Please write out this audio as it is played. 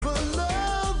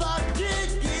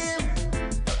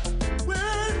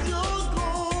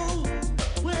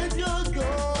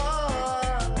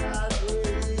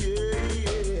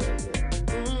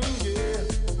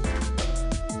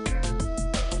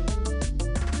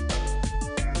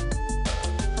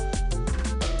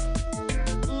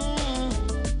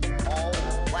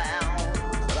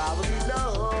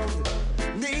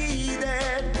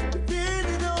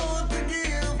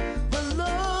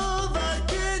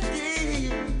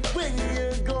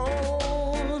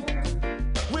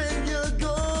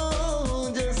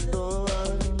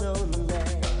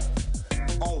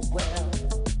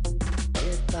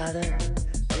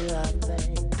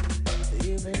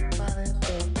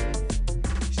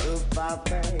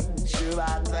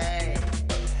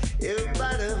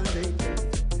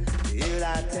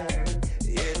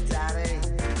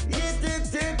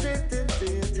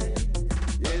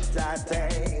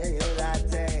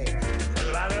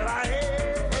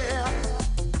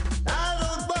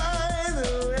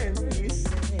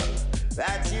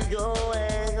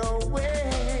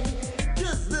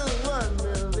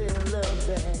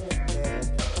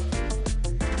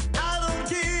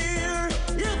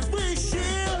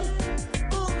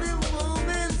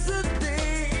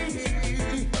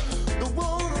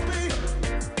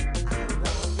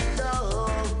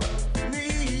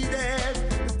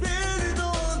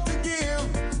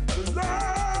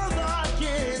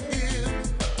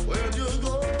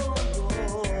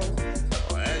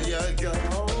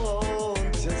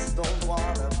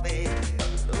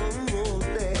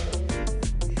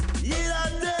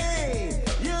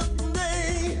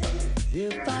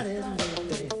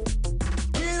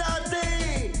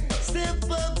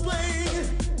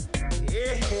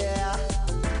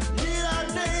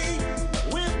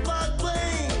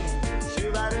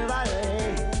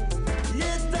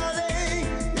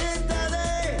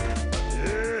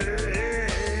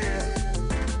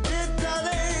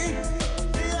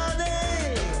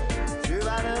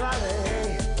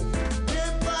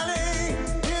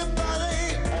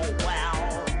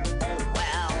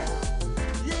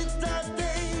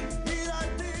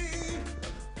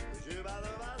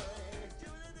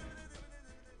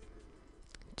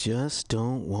Just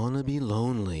Don't Wanna Be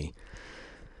Lonely.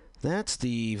 That's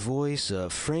the voice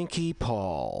of Frankie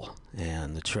Paul,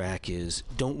 and the track is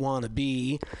Don't Wanna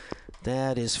Be.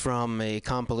 That is from a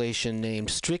compilation named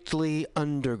Strictly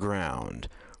Underground,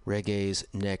 Reggae's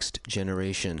Next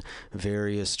Generation.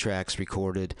 Various tracks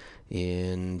recorded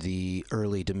in the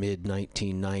early to mid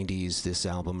 1990s. This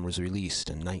album was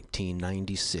released in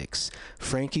 1996.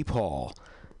 Frankie Paul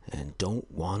and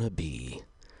Don't Wanna Be.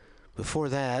 Before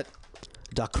that,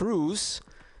 Da Cruz,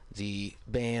 the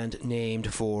band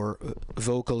named for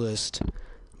vocalist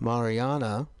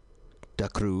Mariana Da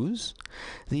Cruz.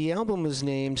 The album was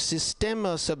named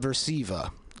Sistema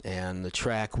Subversiva, and the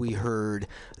track we heard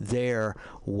there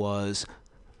was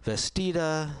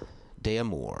Vestida de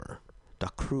Amor, Da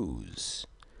Cruz.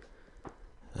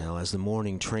 Well, as the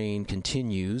morning train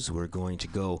continues, we're going to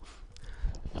go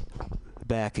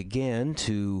back again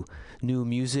to new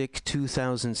music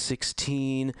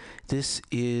 2016. This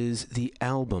is the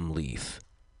album leaf.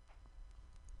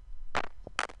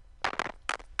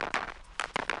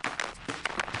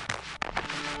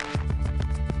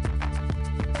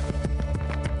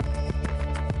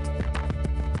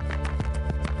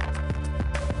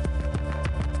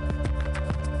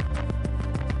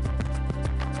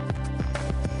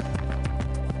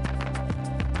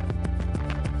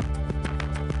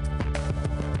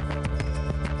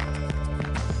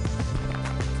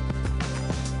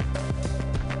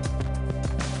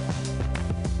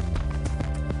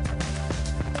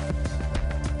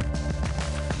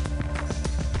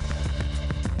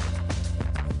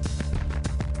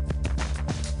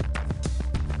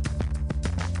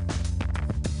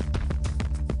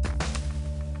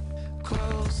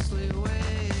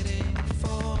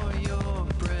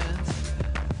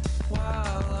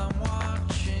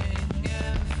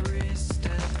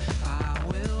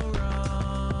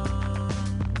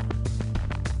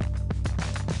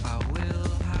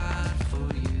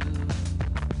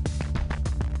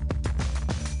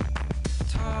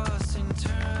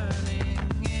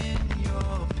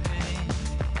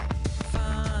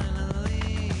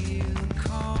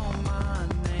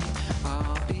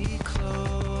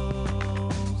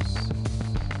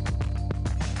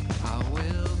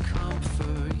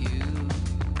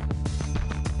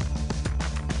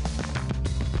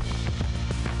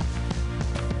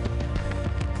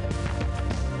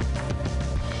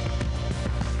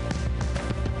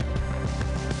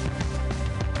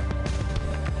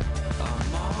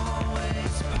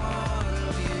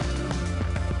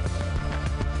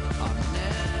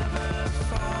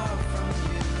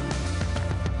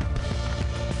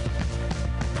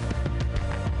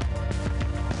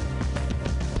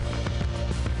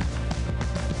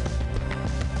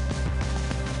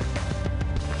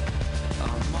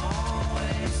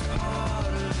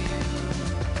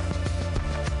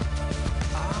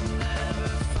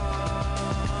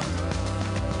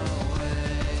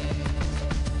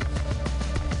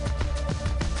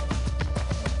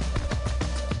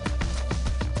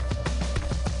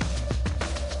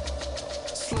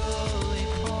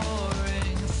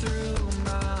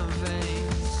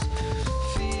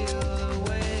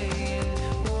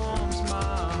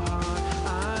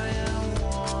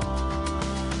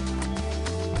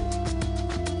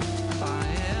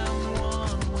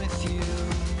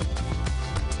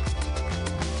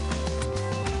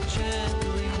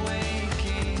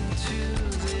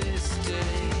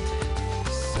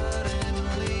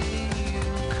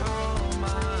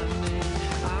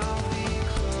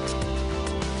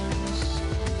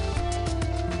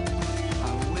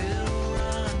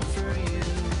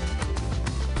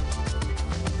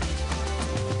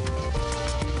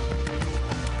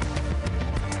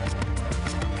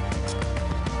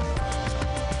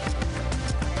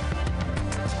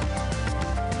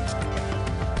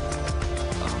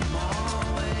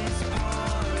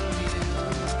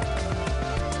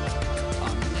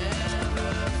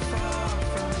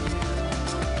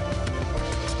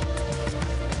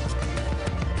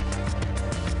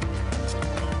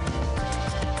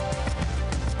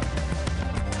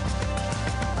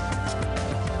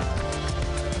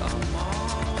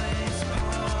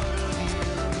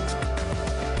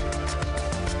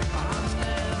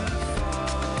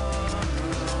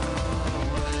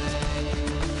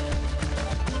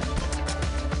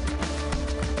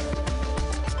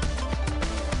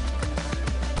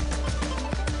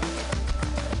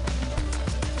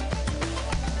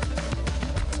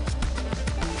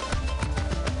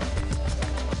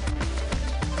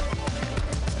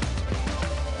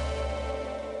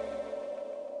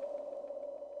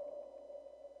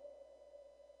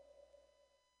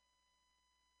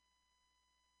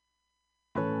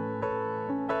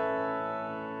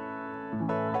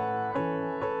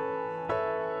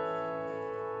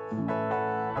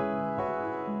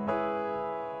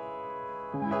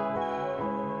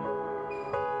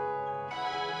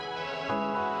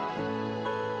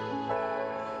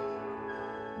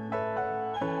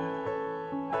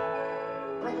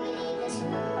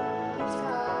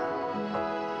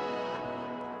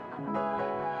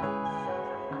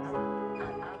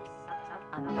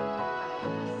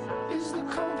 the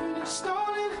company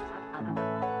started.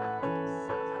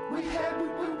 We had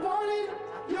what we wanted,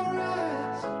 your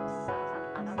eyes.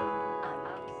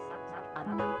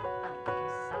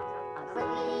 When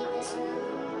we leave this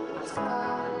room, it's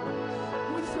gone.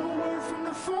 With no word from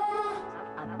the former,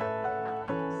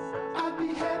 I'd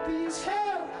be happy as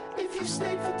hell if you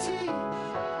stayed for tea. I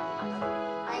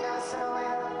know so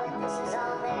well that this is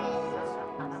all there is.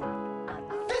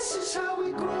 This is how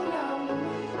we grow now,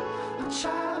 a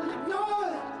child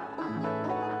ignored.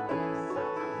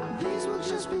 These will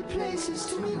just be places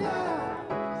to me now.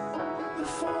 The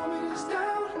foreman is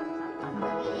down.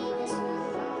 When we leave this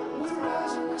room, we're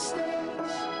rising the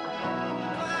stairs.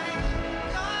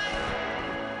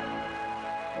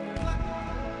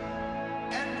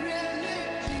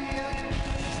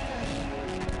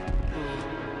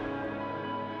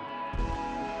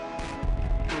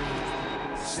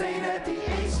 Stayed at the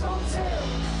Ace Hotel,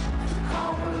 the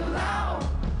call would allow.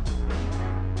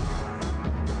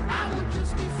 I would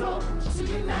just be floating to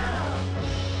you now.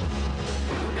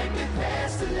 You make me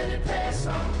pass to let it pass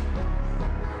on.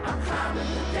 I'm climbing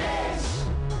the dash,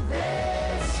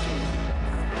 that's you.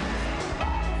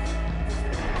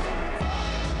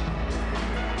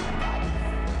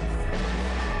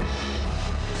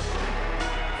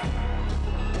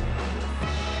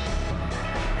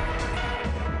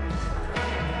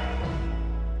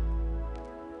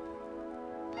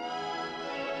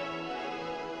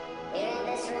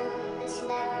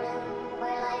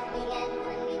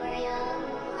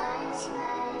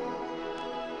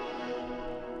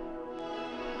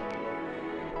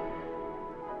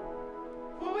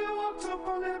 Up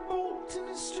on that boat in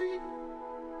the street.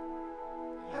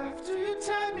 After you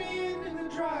tied me in the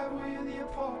driveway of the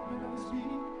apartment I was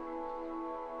being.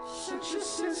 Sent your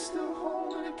sister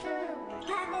home in a cab.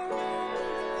 Said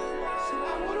I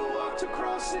would've walked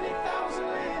across 80,000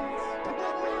 lands.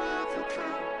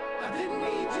 I didn't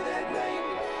need you that night.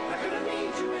 I could've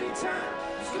need you anytime.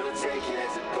 Just gonna take it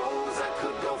as it goes. I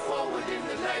could go forward in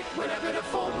the night when I better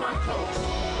fold my clothes.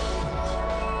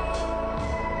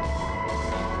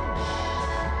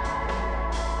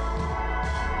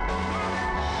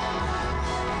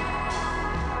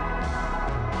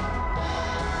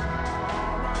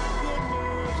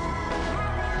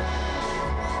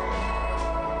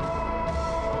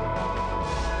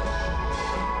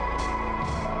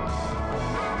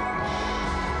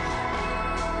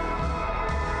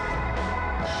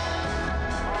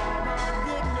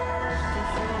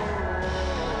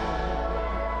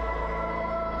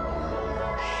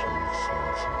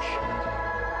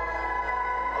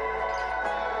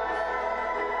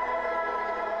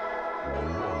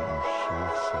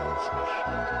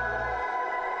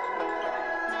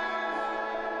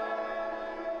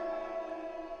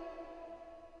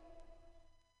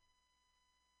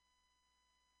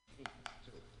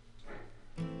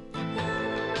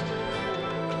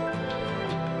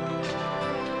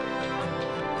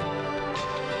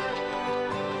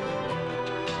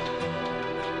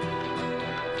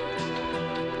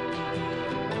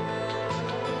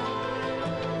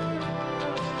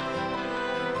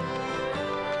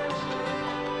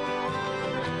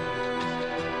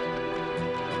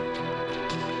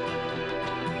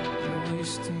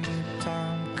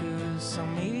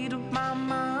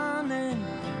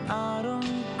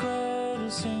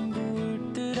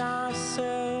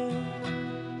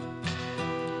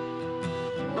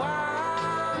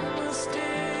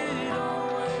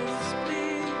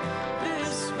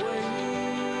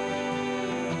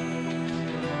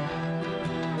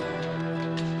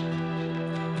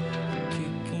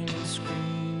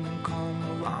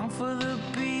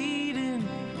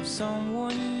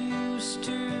 Someone you used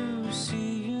to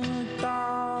see in the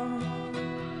dark.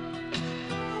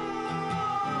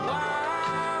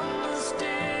 Why must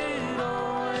it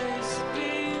always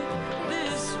be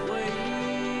this way?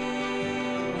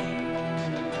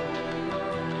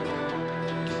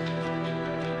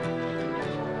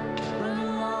 Run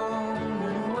along,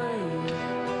 run away.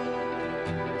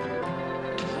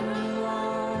 Run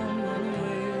along, run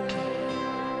away.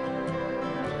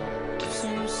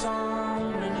 Sing a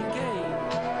song, renegade.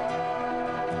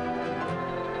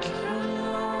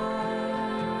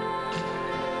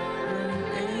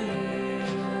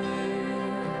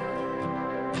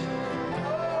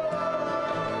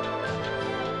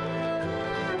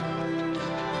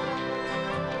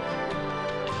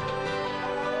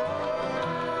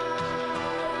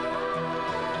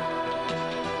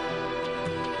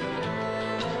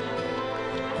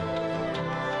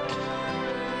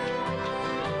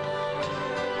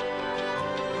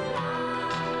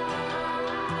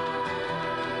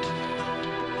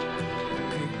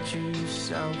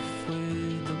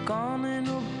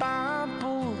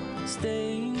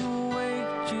 staying awake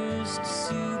just to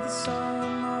see the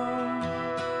sun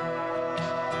up.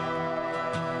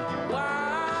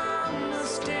 Why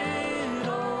must it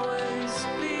always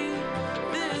be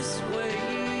this way?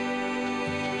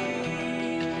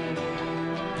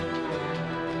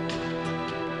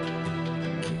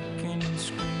 Kicking and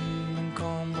screaming,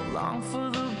 come along for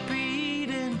the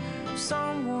beating.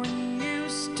 Someone you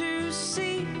used to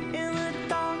see in the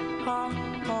dark.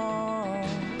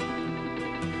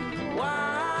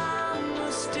 Why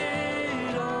must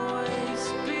it always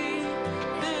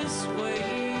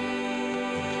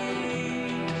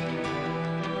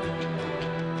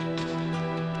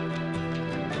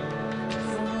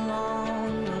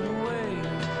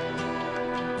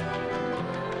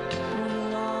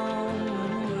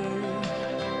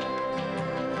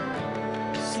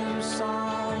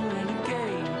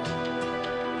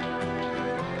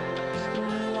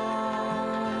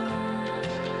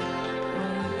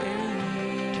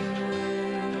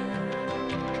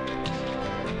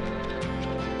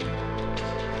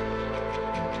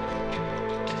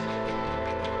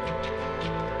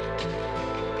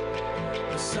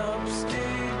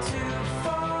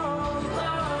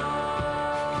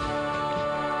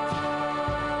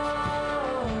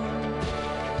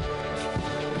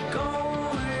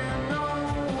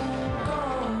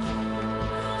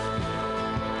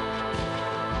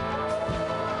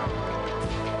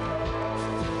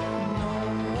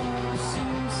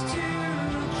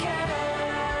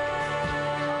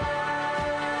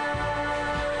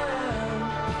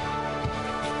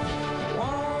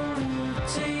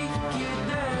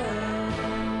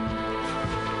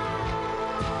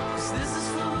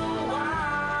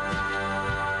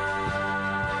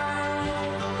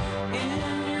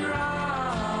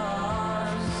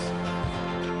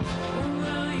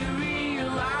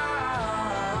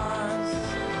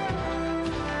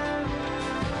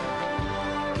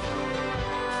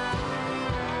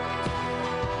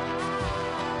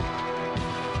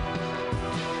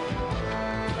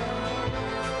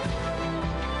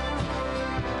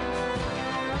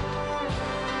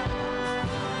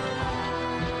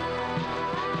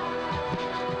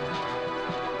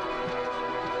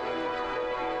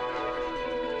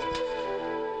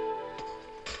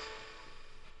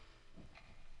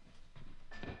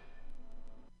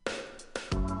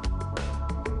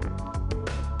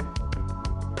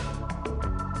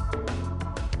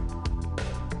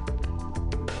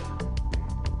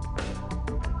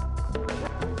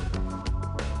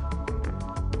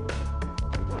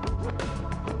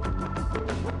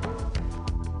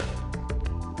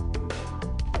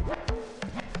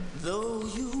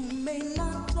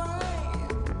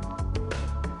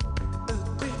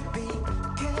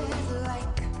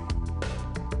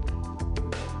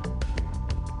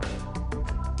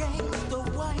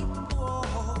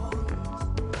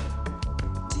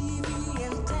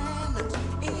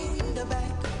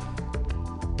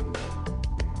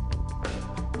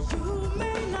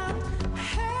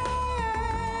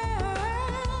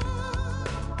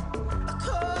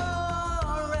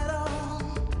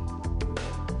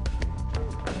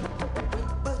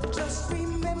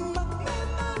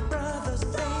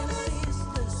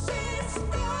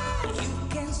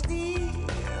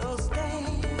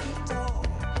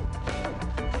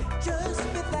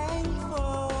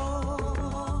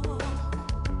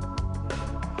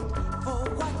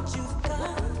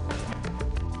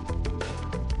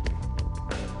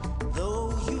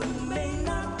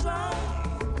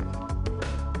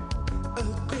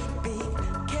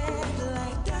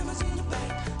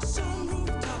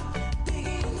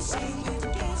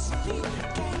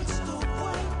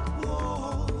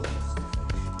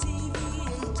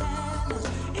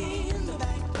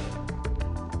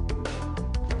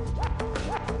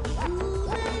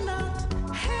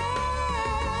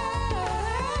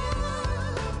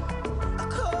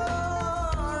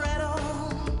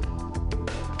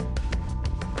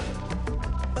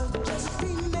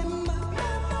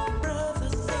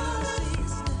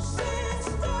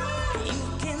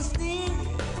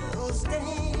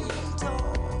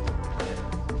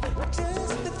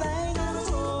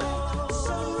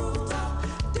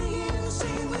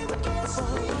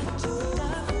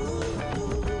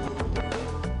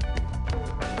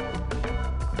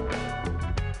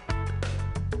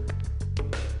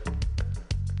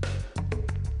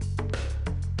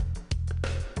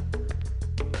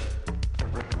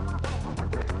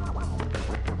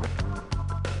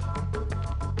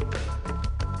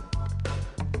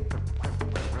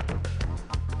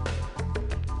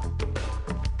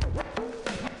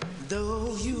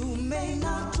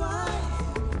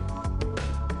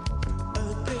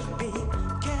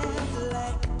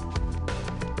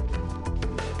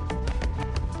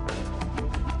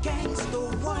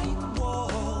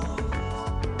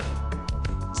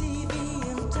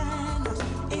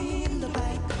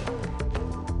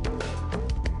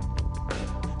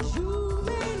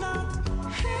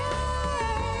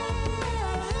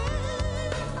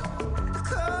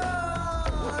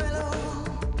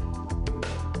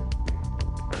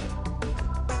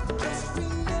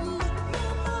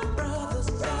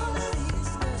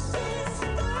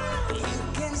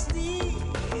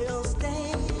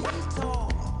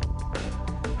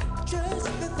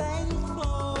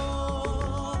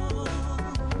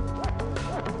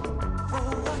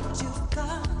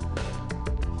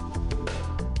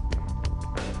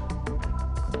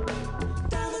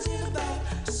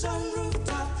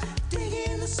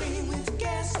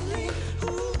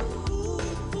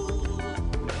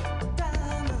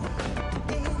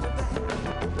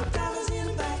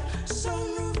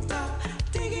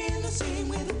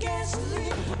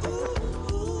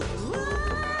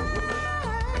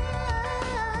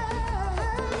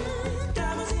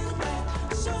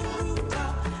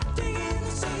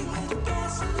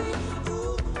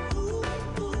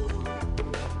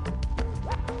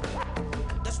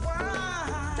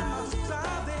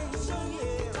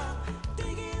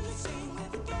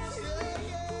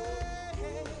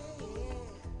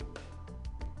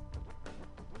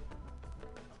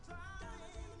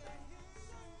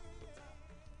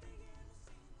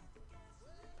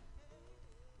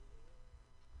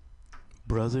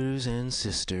Brothers and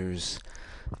sisters,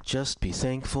 just be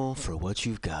thankful for what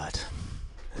you've got,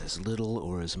 as little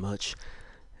or as much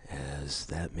as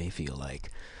that may feel like.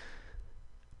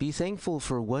 Be Thankful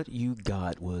for What You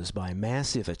Got was by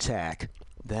Massive Attack.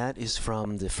 That is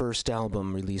from the first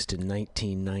album released in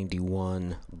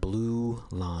 1991, Blue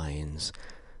Lines.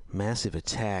 Massive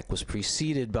Attack was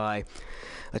preceded by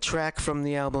a track from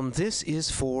the album This Is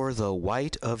For the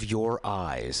White of Your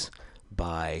Eyes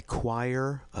by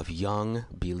Choir of Young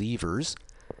Believers,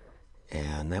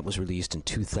 and that was released in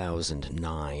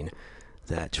 2009.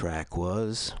 That track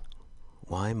was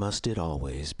Why Must It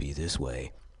Always Be This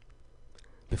Way?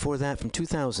 Before that, from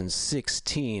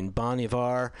 2016, Bon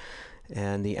Iver,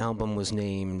 and the album was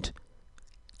named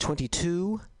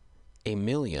 22 A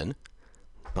Million,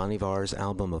 Bon Iver's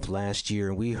album of last year,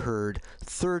 and we heard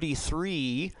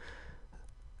 33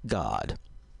 God.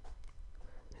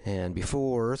 And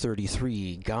before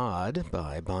 33 God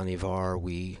by Bon Iver,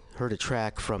 we heard a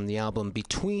track from the album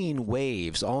Between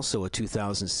Waves, also a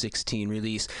 2016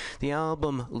 release. The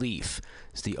album Leaf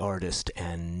is the artist,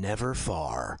 and Never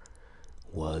Far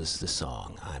was the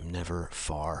song. I'm never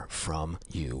far from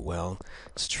you. Well,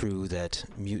 it's true that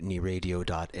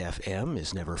MutinyRadio.fm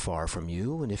is never far from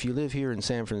you, and if you live here in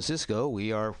San Francisco,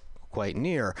 we are quite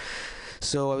near.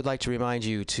 So I would like to remind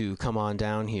you to come on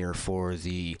down here for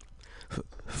the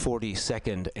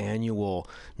 42nd annual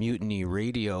Mutiny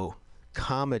Radio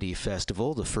Comedy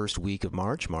Festival, the first week of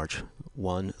March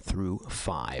 1 through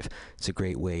 5. It's a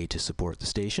great way to support the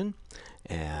station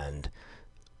and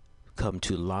come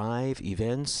to live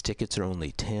events. Tickets are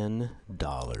only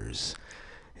 $10.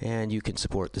 And you can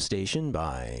support the station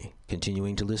by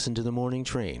continuing to listen to The Morning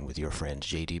Train with your friend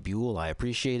J.D. Buell. I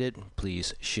appreciate it.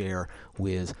 Please share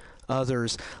with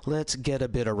others. Let's get a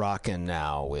bit of rockin'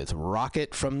 now with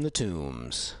Rocket from the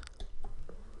Tombs.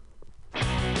 I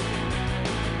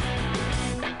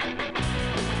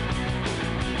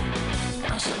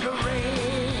see the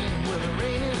rain, well the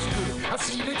rain is good. I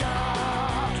see the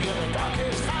dark, yeah the dark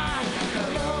is fine.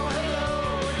 Hello,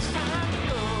 hello, it's time to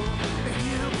go. If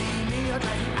you be me, I'll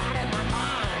drive you out of my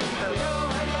mind. Hello,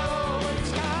 hello,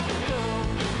 it's time to go.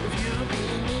 If you be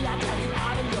me, I'll drive you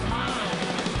out of your mind.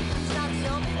 He's not the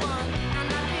only one, I'm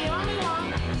not the only one.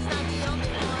 He's not the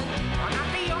only one, I'm not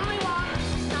the only one.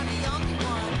 He's not the only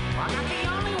one, I'm not the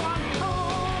only one.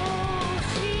 Oh,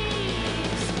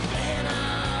 she's Anna,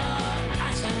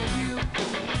 I said you.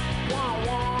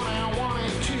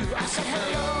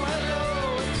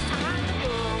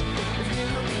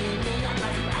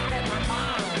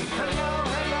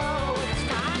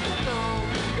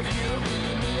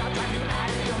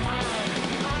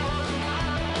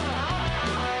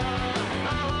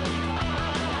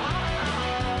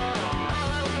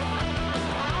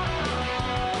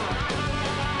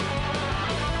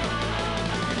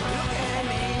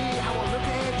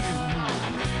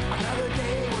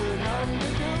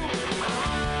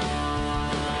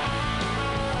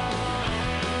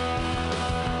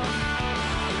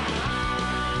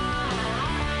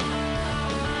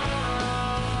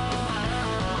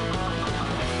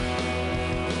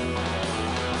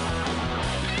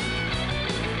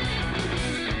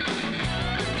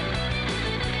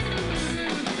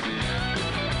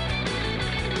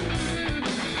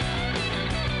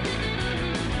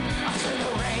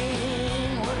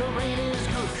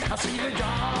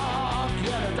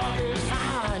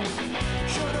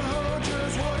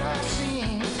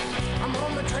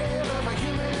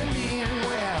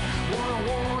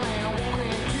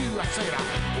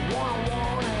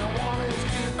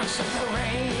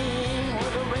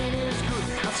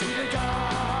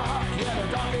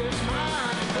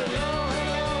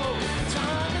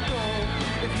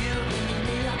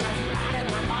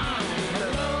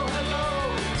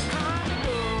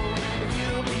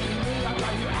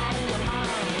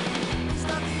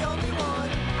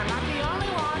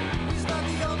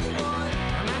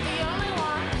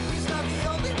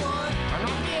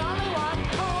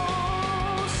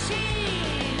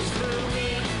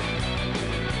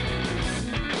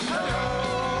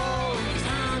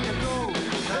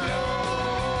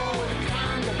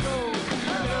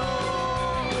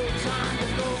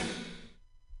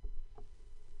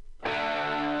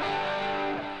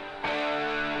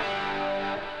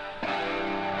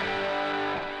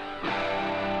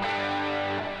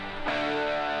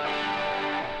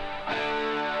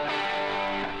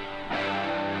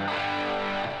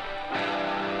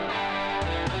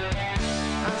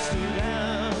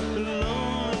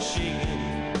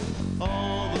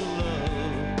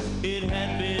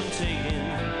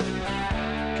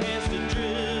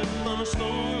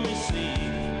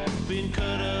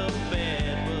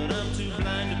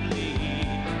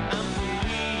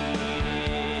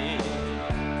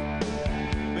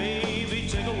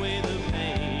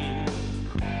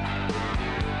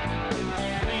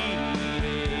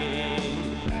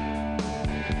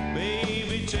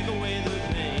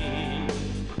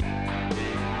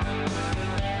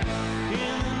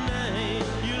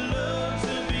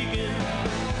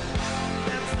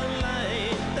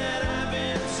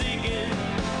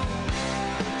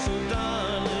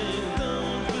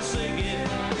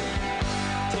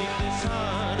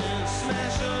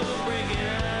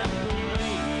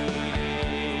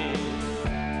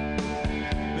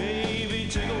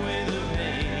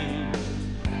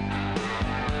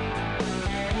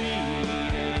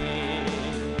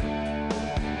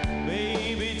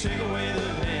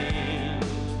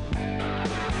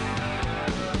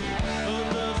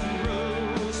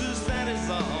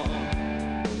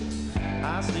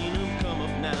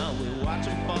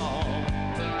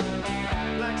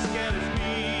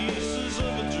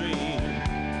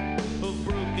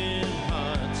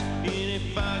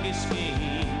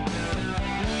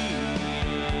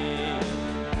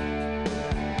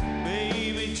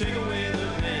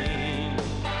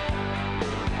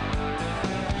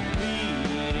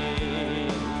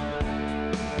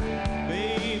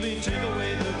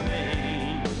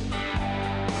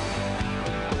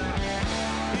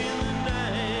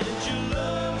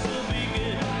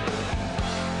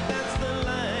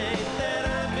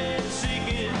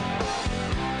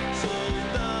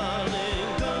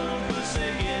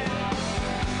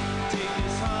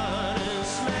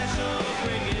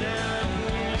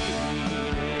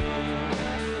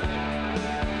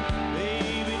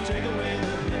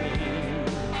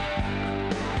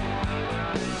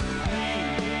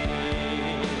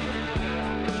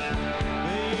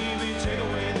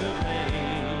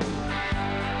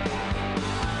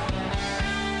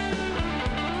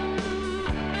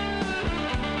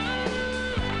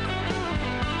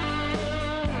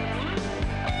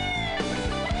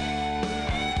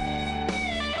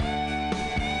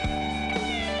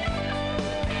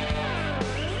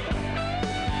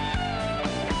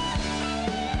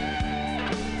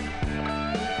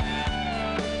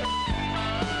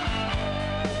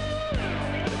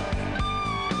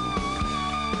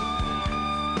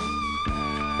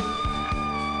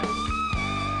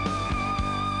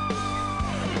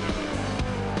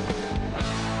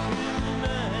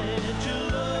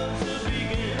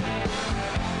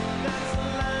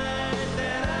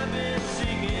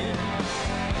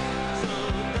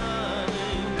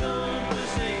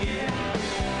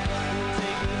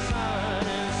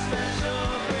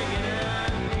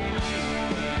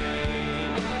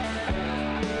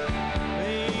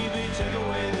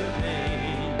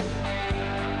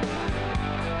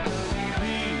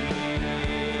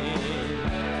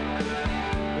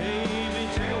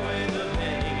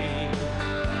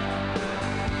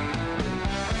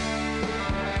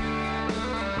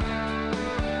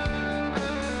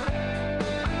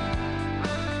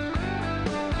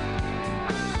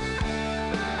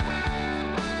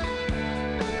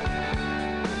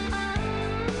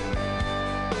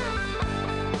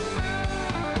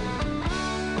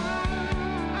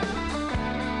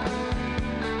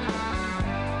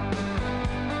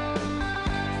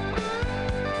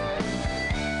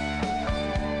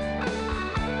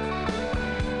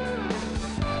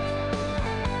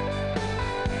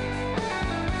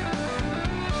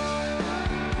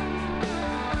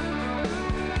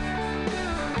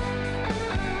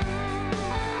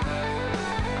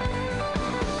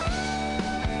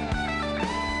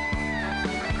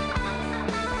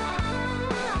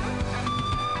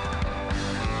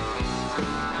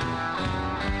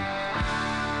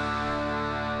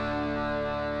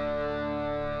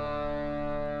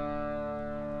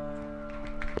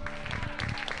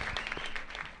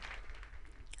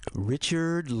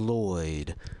 Richard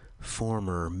Lloyd,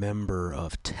 former member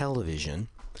of Television.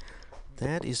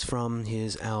 That is from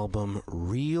his album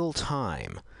Real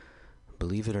Time,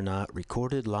 believe it or not,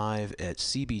 recorded live at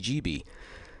CBGB.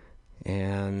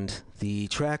 And the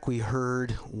track we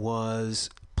heard was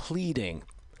Pleading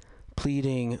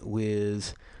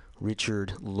with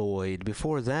Richard Lloyd.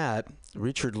 Before that,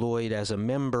 Richard Lloyd as a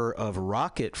member of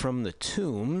Rocket from the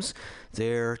Tombs,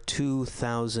 their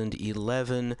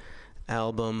 2011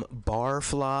 album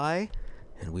Barfly,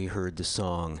 and we heard the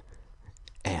song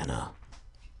Anna.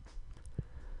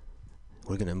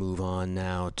 We're going to move on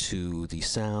now to the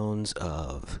sounds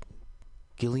of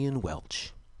Gillian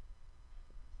Welch.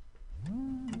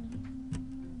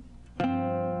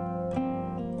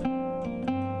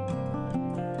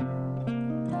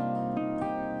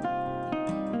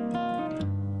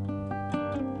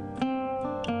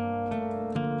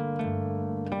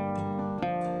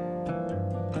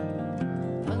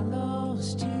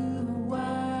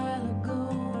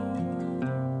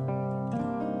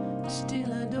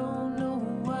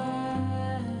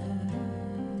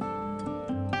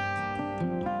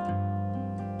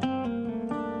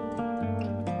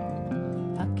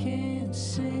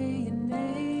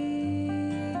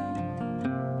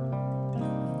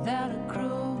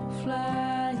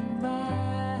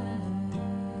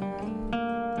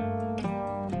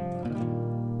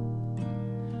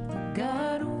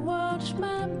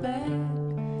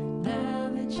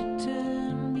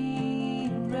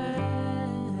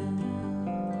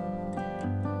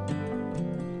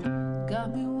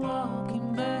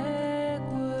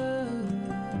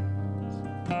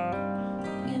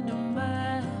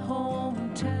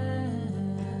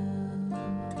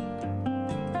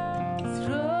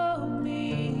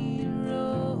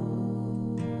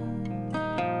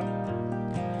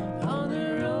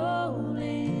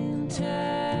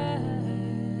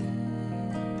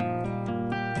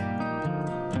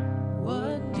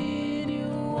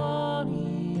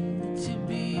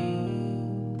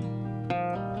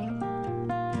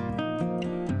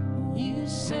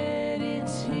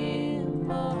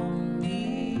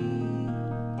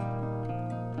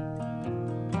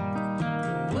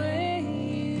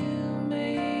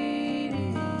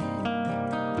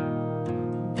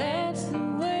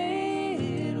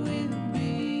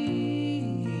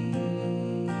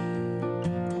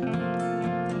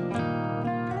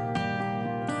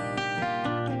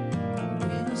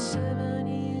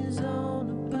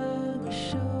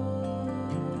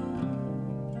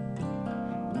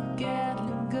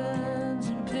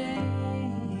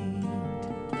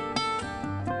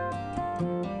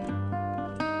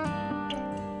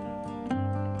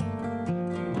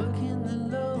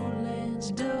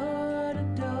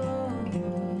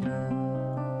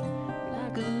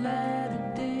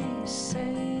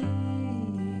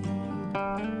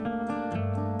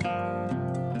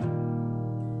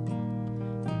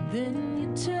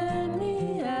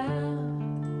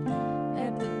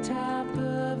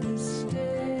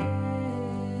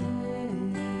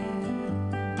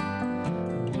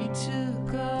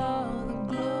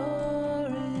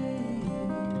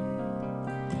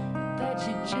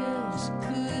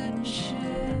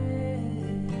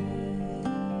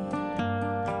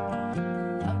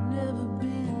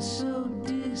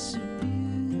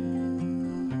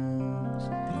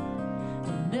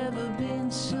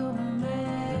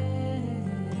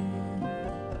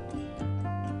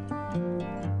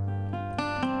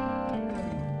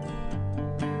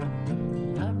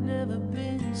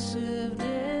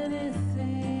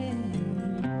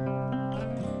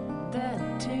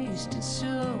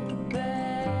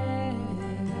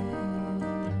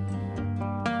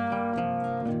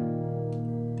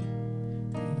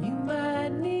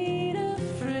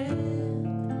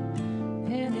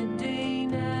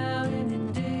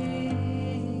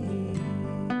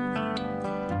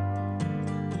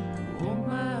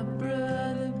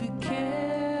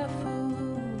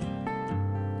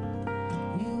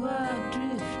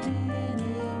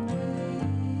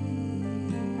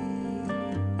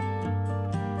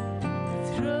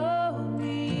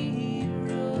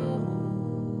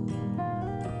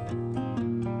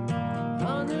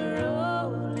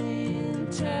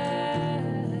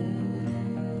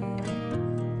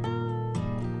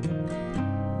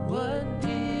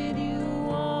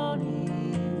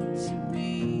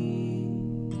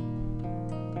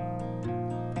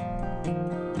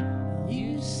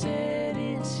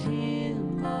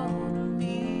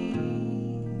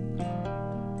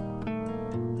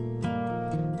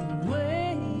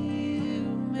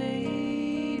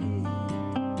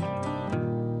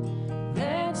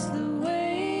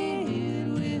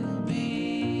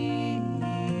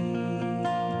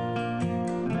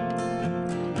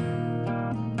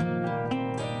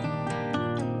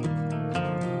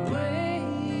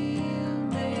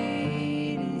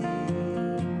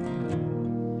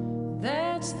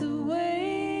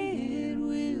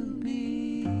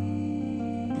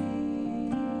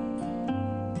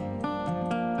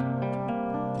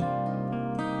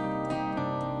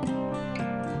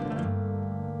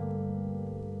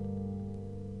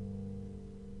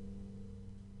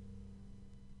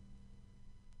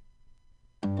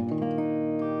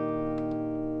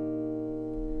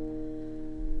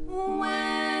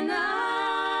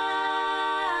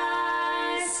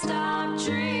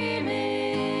 dreaming,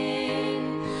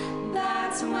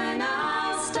 that's when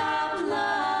I'll stop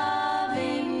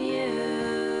loving you.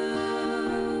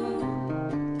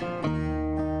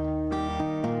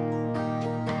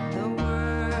 The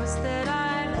worst that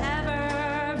I've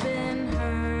ever been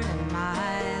hurt in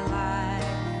my life,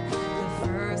 the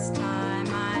first time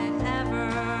I've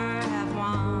ever have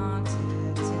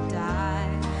wanted to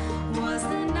die, was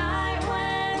the night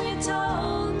when you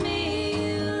told me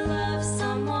you loved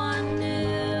someone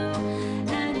new,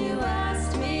 and you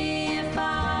asked me if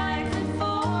I could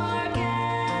forget.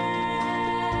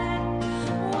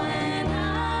 When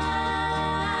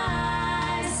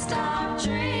I stop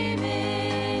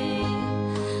dreaming,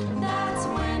 that's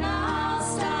when I'll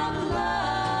stop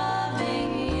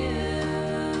loving you.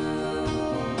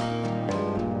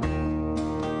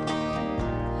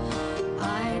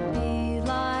 I'd be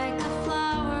like a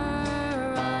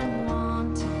flower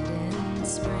unwanted in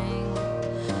spring,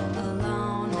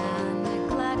 alone and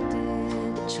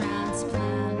neglected,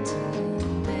 transplanted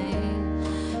in vain,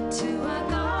 to a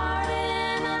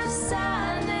garden of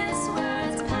sadness where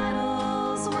its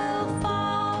petals will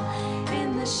fall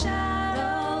in the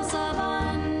shadows of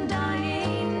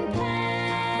undying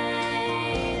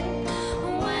pain.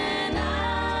 When I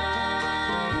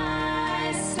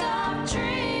stop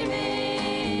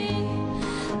dreaming,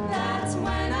 that's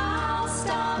when I'll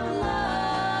stop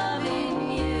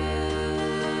loving you.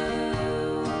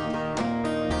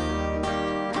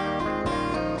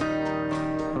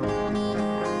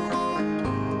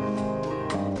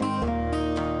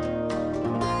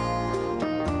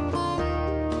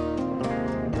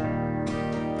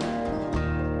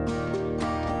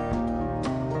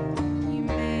 You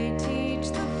may teach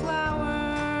the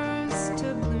flowers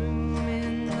to bloom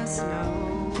in the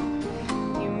snow.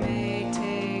 You may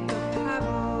take a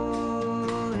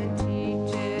pebble and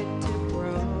teach it to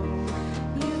grow.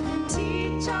 You can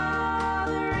teach all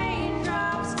the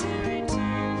raindrops to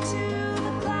return to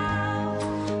the clouds,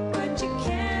 but you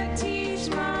can't teach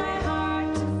my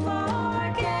heart to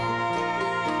forget.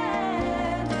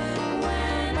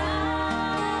 When I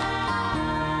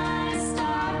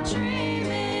stop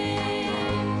dreaming,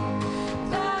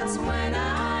 that's when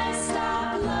I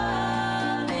stop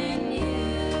loving you.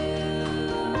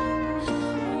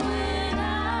 When I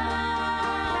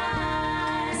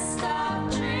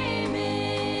stop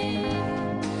dreaming,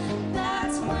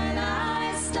 that's when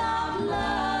I stop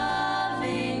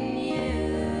loving you.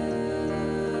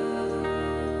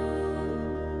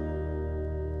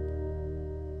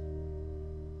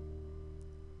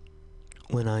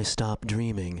 When I stop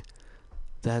dreaming,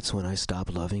 that's when I stop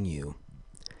loving you.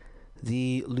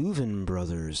 The Louvin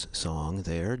Brothers song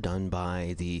there, done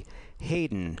by the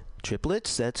Hayden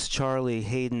triplets. That's Charlie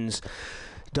Hayden's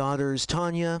daughters,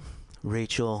 Tanya,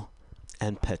 Rachel,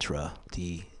 and Petra.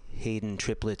 The Hayden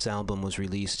triplets album was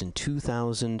released in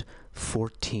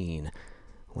 2014,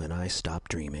 When I Stop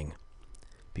Dreaming.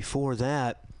 Before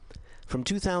that, from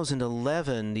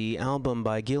 2011, the album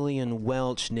by Gillian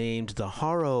Welch named The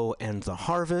Harrow and the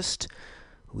Harvest,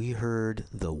 we heard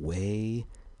The Way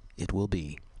It Will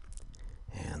Be.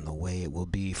 And the way it will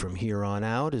be from here on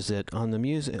out is that on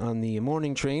the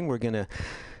morning train, we're going to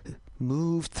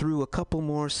move through a couple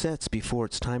more sets before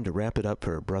it's time to wrap it up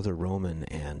for Brother Roman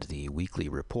and the weekly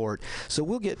report. So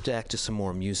we'll get back to some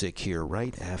more music here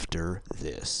right after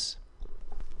this.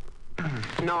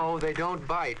 No, they don't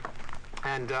bite.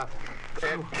 And,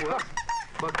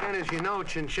 but then, as you know,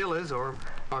 chinchillas, or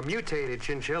mutated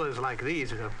chinchillas like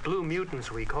these, blue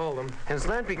mutants we call them. Is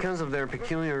that because of their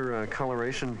peculiar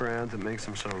coloration, Brad, that makes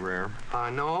them so rare?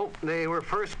 No, they were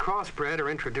first crossbred or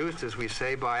introduced, as we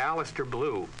say, by Alistair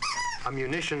Blue, a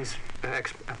mutations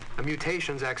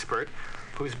expert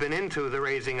who's been into the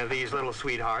raising of these little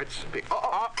sweethearts.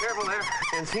 Careful there.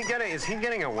 Is he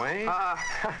getting away?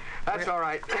 That's all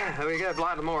right. We get a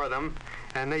lot more of them,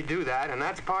 and they do that, and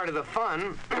that's part of the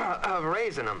fun of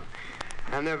raising them.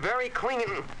 And they're very clean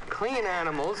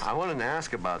animals. I wanted to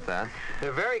ask about that.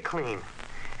 They're very clean.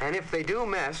 And if they do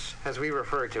mess, as we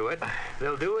refer to it,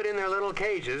 they'll do it in their little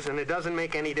cages, and it doesn't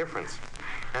make any difference.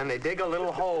 And they dig a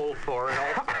little hole for it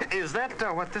also. Is that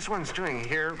what this one's doing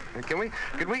here? Could we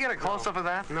get a close-up of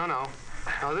that? No,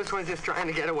 this one's just trying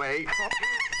to get away.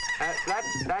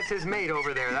 That's his mate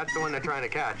over there. That's the one they're trying to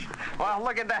catch. Well,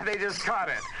 look at that. They just caught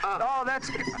it.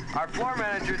 That's... Our floor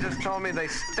manager just told me they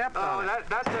stepped on it.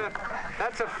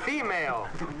 That's a female.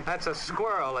 That's a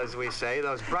squirrel, as we say.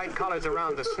 Those bright colors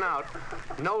around the snout.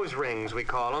 Nose rings, we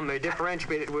call them. They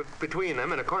differentiate between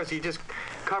them. And, of course, you just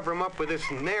cover them up with this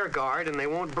Nair guard and they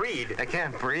won't breed. They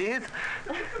can't breathe?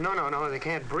 No, they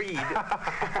can't breed.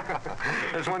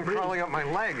 There's one crawling up my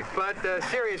leg. But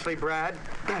seriously, Brad,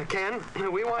 Ken,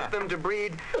 we want them to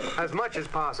breed as much as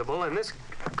possible, and this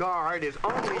guard is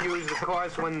only used, of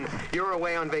course, when you're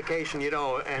away on vacation,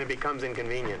 and it becomes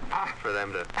inconvenient for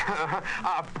them to...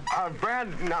 Brad,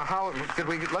 now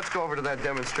let's go over to that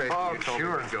demonstration. Oh, you told me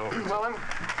sure. to go over. Well, I'm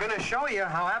going to show you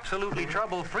how absolutely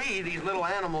trouble-free these little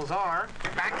animals are.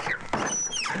 Back here.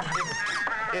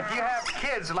 If you have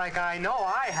kids like I know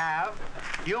I have,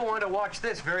 you'll want to watch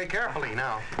this very carefully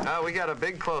now. We got a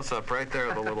big close-up right there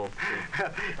of the little...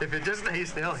 If it just stays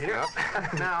still here.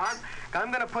 Yep. Now, I'm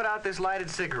going to put out this lighted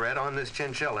cigarette on this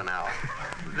chinchilla now.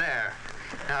 There.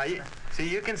 Now,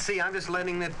 you can see I'm just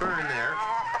letting it burn there.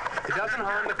 It doesn't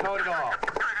harm the coat at all.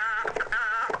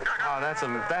 Oh,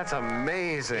 that's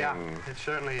amazing. Yeah, it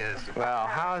certainly is. Well,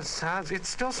 how's it's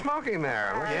still smoking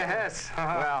there? Yes.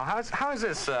 Well, how is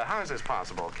this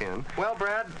possible, Ken? Well,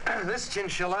 Brad, this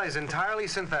chinchilla is entirely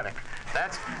synthetic.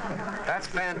 That's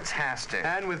fantastic.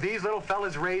 And with these little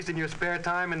fellas raised in your spare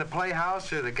time in the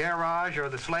playhouse or the garage or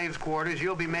the slaves' quarters,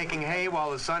 you'll be making hay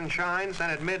while the sun shines,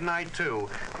 and at midnight, too,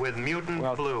 with mutant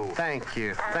blue. Thank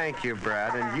you,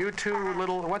 Brad. And you two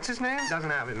little, what's his name? Doesn't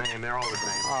have a name. They're all the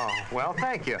same. Oh, well,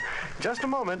 thank you. Just a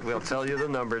moment, we'll tell you the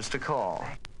numbers to call.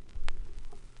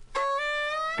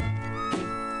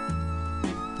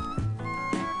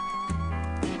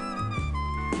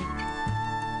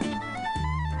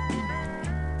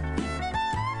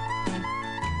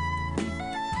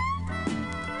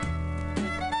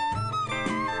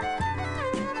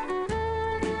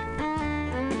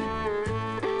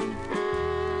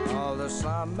 All the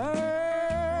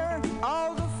summer,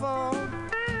 all the fall,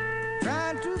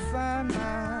 trying to find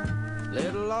my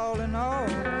little all in all.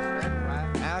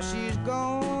 Now she's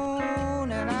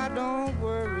gone and I don't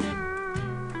worry,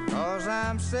 'cause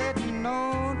I'm sitting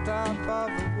on top of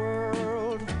the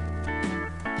world.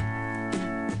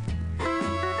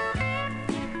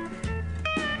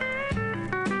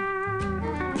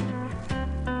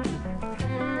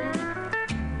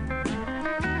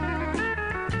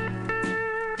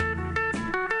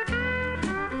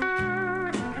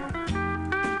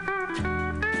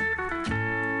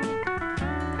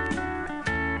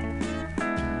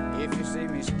 If you see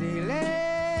me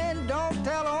stealing, don't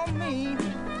tell on me.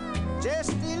 Just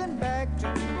stealing back to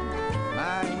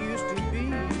my used to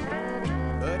be.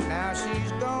 But now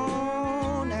she's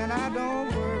gone and I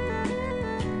don't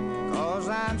worry, 'cause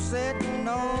I'm sitting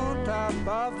on top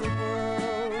of the world.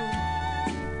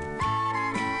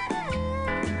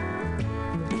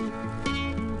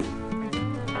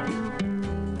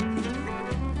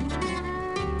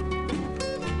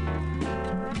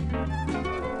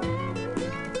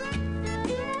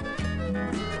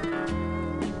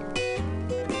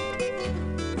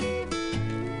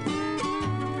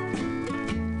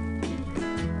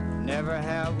 Never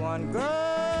have one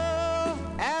girl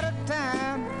at a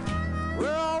time.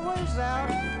 We're always out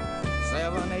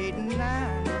 7, 8, and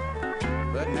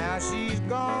 9. But now she's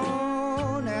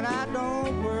gone and I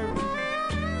don't worry,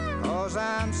 'cause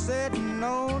I'm sitting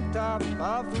on top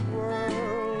of the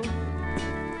world.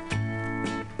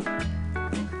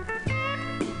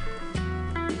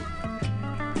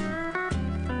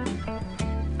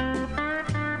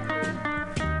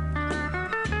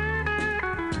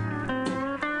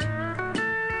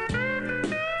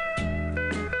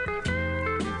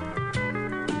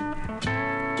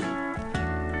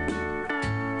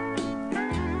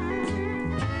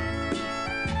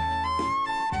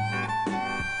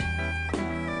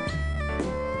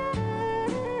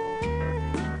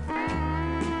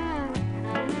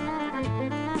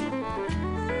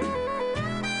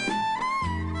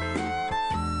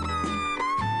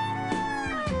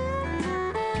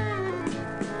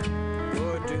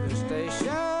 Going to the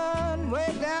station,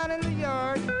 way down in the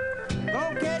yard.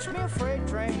 Gonna catch me a freight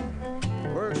train.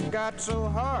 Work's got so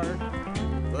hard.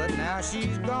 But now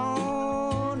she's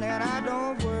gone and I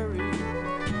don't worry,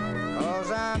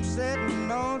 'cause I'm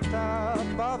sitting on top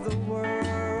of the world.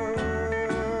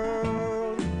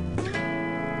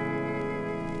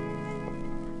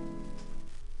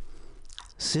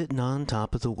 Sitting on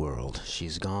top of the world.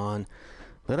 She's gone,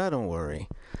 but I don't worry.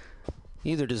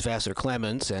 Either does Vassar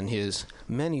Clements and his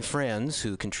many friends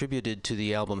who contributed to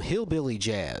the album Hillbilly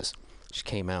Jazz, which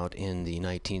came out in the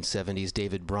 1970s.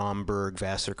 David Bromberg,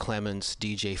 Vassar Clements,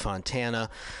 DJ Fontana,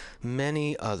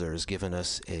 many others giving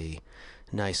us a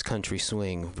nice country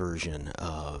swing version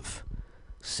of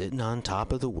Sitting on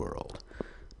Top of the World.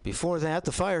 Before that,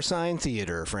 the Firesign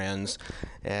Theater, friends,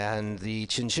 and the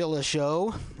Chinchilla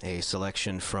Show, a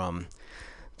selection from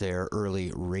their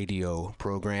early radio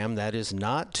program. That is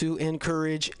not to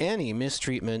encourage any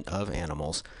mistreatment of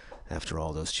animals. After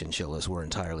all, those chinchillas were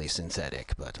entirely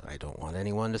synthetic, but I don't want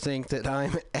anyone to think that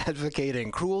I'm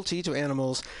advocating cruelty to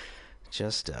animals.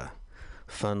 Just a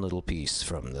fun little piece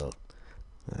from the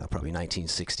probably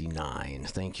 1969.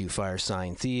 Thank you,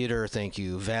 Firesign Theater. Thank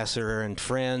you, Vassar and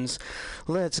friends.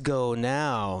 Let's go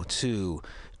now to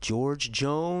George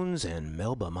Jones and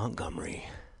Melba Montgomery.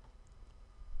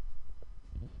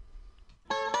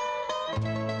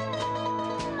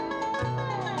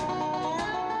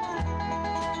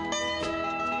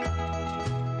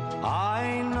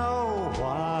 I know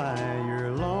why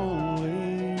you're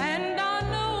lonely, And I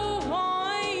know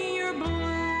why you're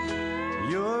blue,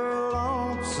 you're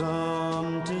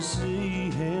lonesome to see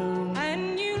him.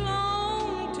 and you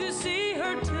long to see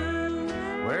her too.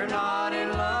 We're not in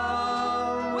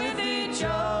love with each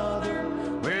other,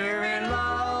 we're in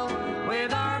love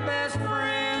with our best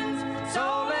friends.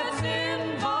 So let's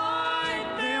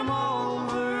invite them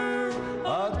over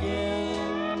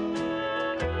again.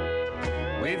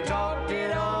 We've talked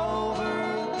it over,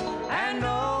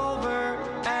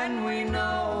 and we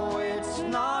know it's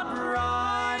not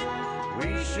right.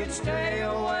 We should stay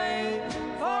away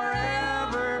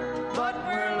forever, but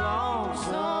we're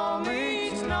lonesome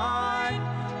each night.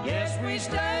 Yes, we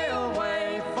stay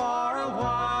away for a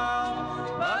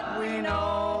while, but we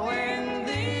know in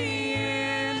the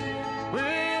end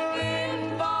we'll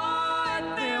invite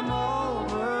them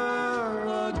over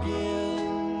again.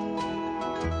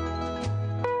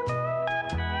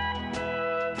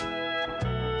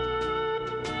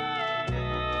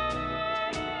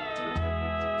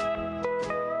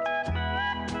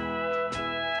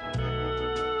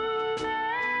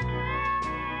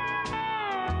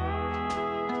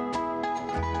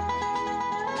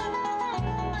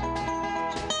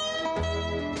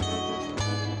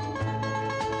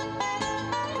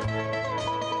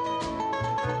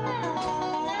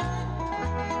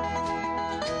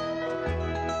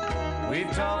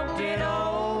 We've talked it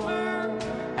over,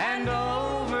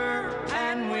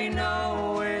 and we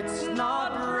know it's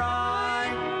not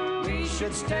right. We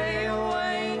should stay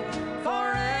away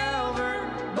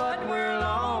forever, but we're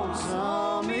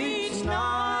lonesome each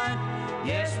night.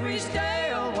 Yes, we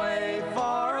stay away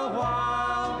for a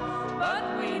while, but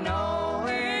we know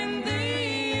in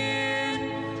the end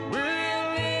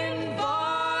we'll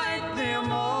invite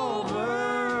them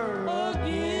over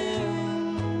again.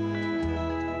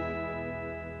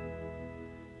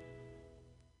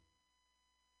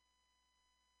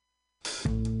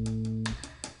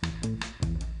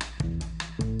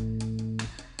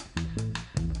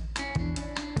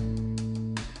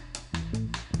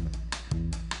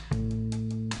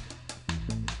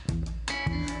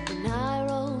 When I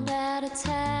rolled out of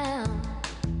town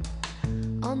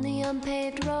on the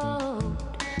unpaved road,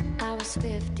 I was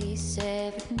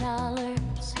 $57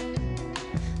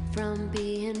 from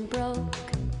being broke.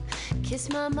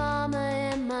 Kissed my mama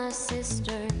and my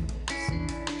sisters,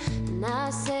 and I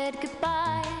said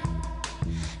goodbye.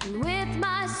 And with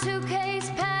my suitcase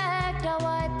packed, I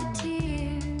wiped the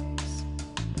tears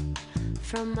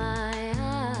from my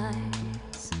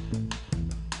eyes.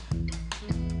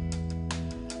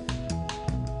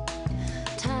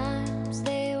 Times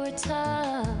they were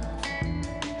tough,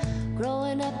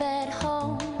 growing up at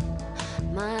home.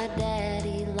 My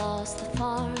daddy lost the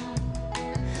farm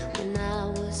when I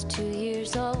was 2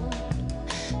 years old.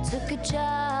 Took a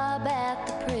job at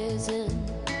the prison,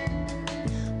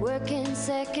 working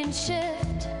second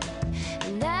shift,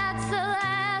 and that's the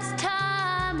last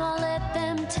time I'll let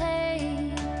them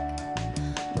take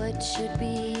what should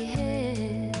be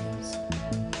his.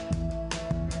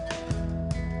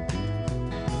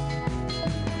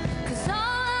 'Cause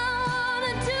all I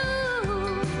wanna do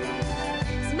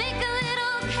is make a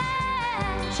little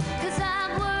cash, 'cause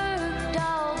I've worked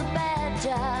all the bad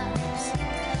jobs,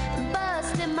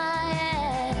 busted my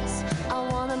ass. I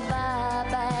wanna buy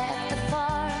back the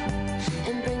farm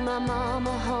and bring my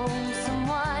mama home some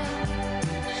wine,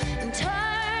 and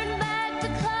turn back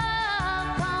the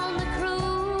clock on the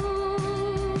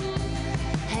cruel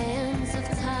hands of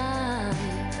time.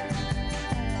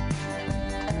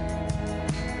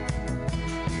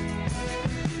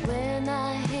 When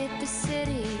I hit the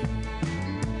city,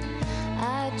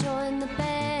 I joined the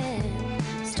band,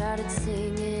 started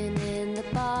singing in the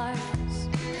bars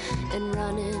and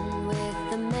running with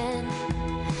the men.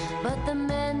 But the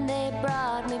men, they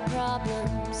brought me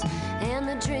problems, and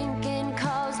the drinking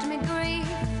caused me grief.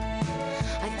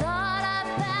 I thought I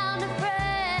found a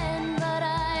friend, but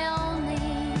I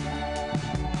only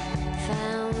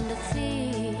found a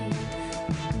thief.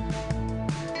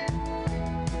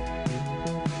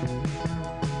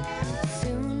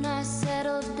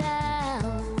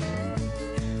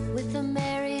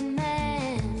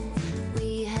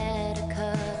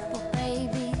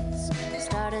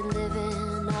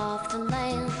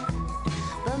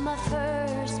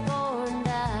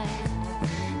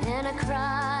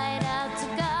 cried out to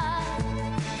God,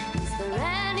 is there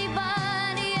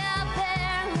anybody out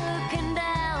there looking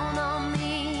down on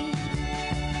me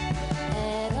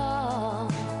at all?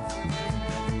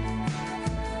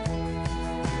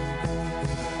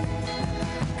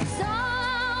 'Cause all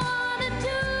I wanna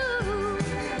do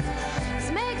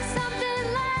is make something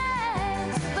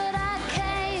last, but I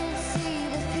can't see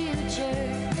the future.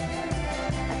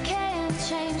 I can't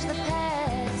change the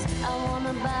past. I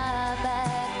wanna buy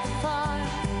back the farm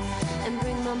and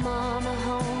bring my mama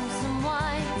home some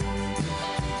wine.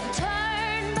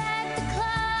 Turn back the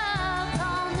clock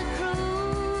on the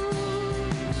cruel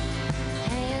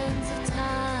hands of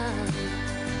time.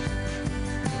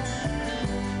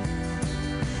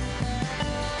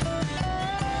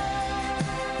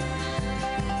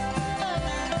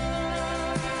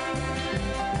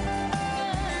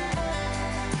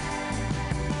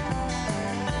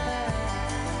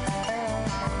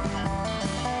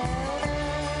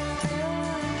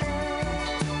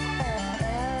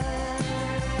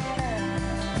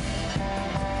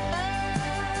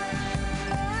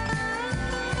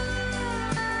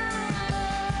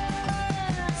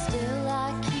 Still I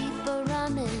keep a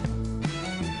running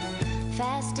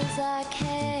fast as I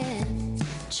can.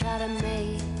 Try to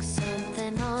make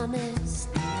something honest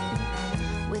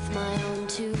with my own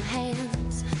two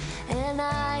hands. And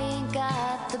I ain't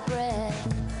got the breath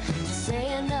to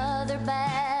say another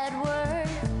bad word.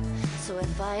 So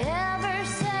if I ever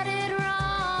said it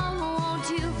wrong, won't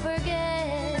you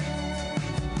forget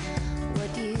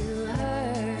what you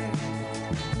heard?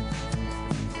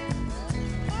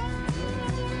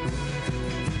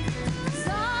 'Cause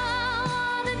all I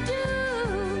wanna do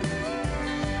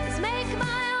is make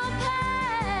my own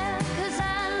path. 'Cause I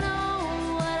know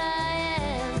what I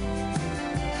am,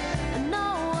 I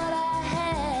know what I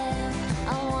have. I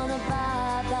wanna buy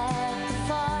back the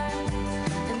farm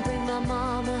and bring my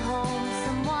mama home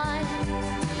some wine.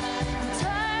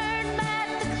 Turn back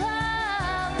the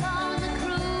clock on the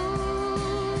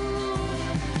cruel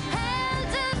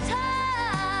hands of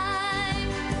time.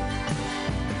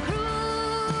 Cruel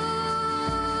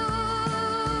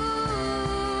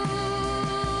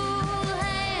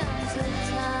hands of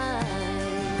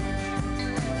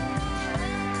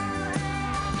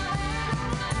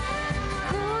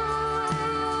Cruel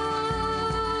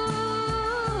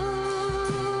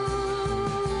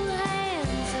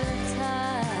hands of Cruel hands of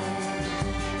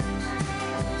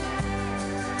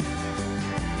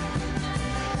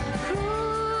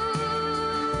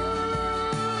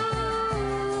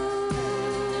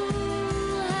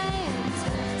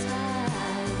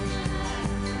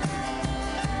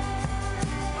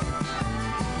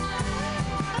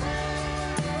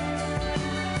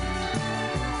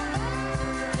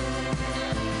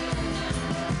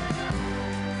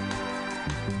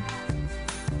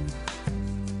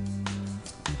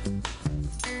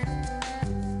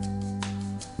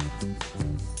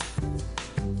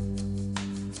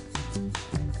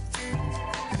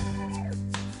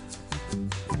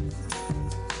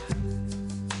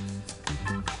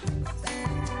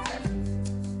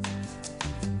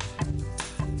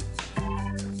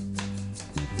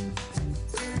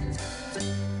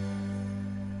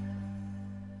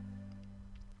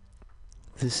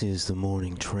This is the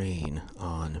morning train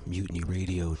on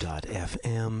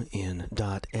MutinyRadio.fm in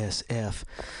 .sf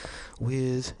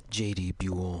with J.D.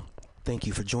 Buell. Thank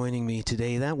you for joining me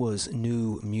today. That was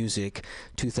New Music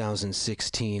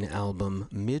 2016 album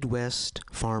Midwest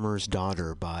Farmer's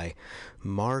Daughter by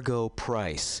Margot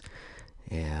Price.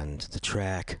 And the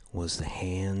track was The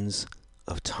Hands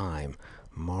of Time,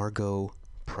 Margot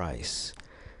Price.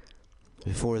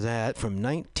 Before that, from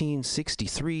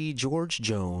 1963, George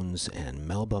Jones and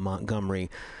Melba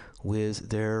Montgomery with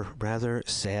their rather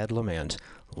sad lament,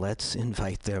 Let's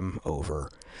Invite Them Over.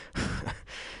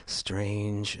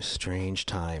 Strange, strange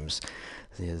times.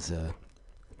 Is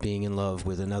being in love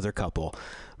with another couple.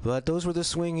 But those were the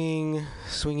swinging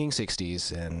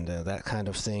 60s, and that kind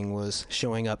of thing was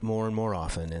showing up more and more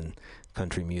often in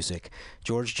country music.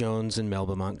 George Jones and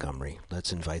Melba Montgomery.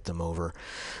 Let's invite them over.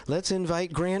 Let's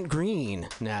invite Grant Green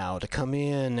now to come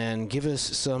in and give us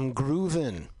some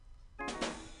groovin'.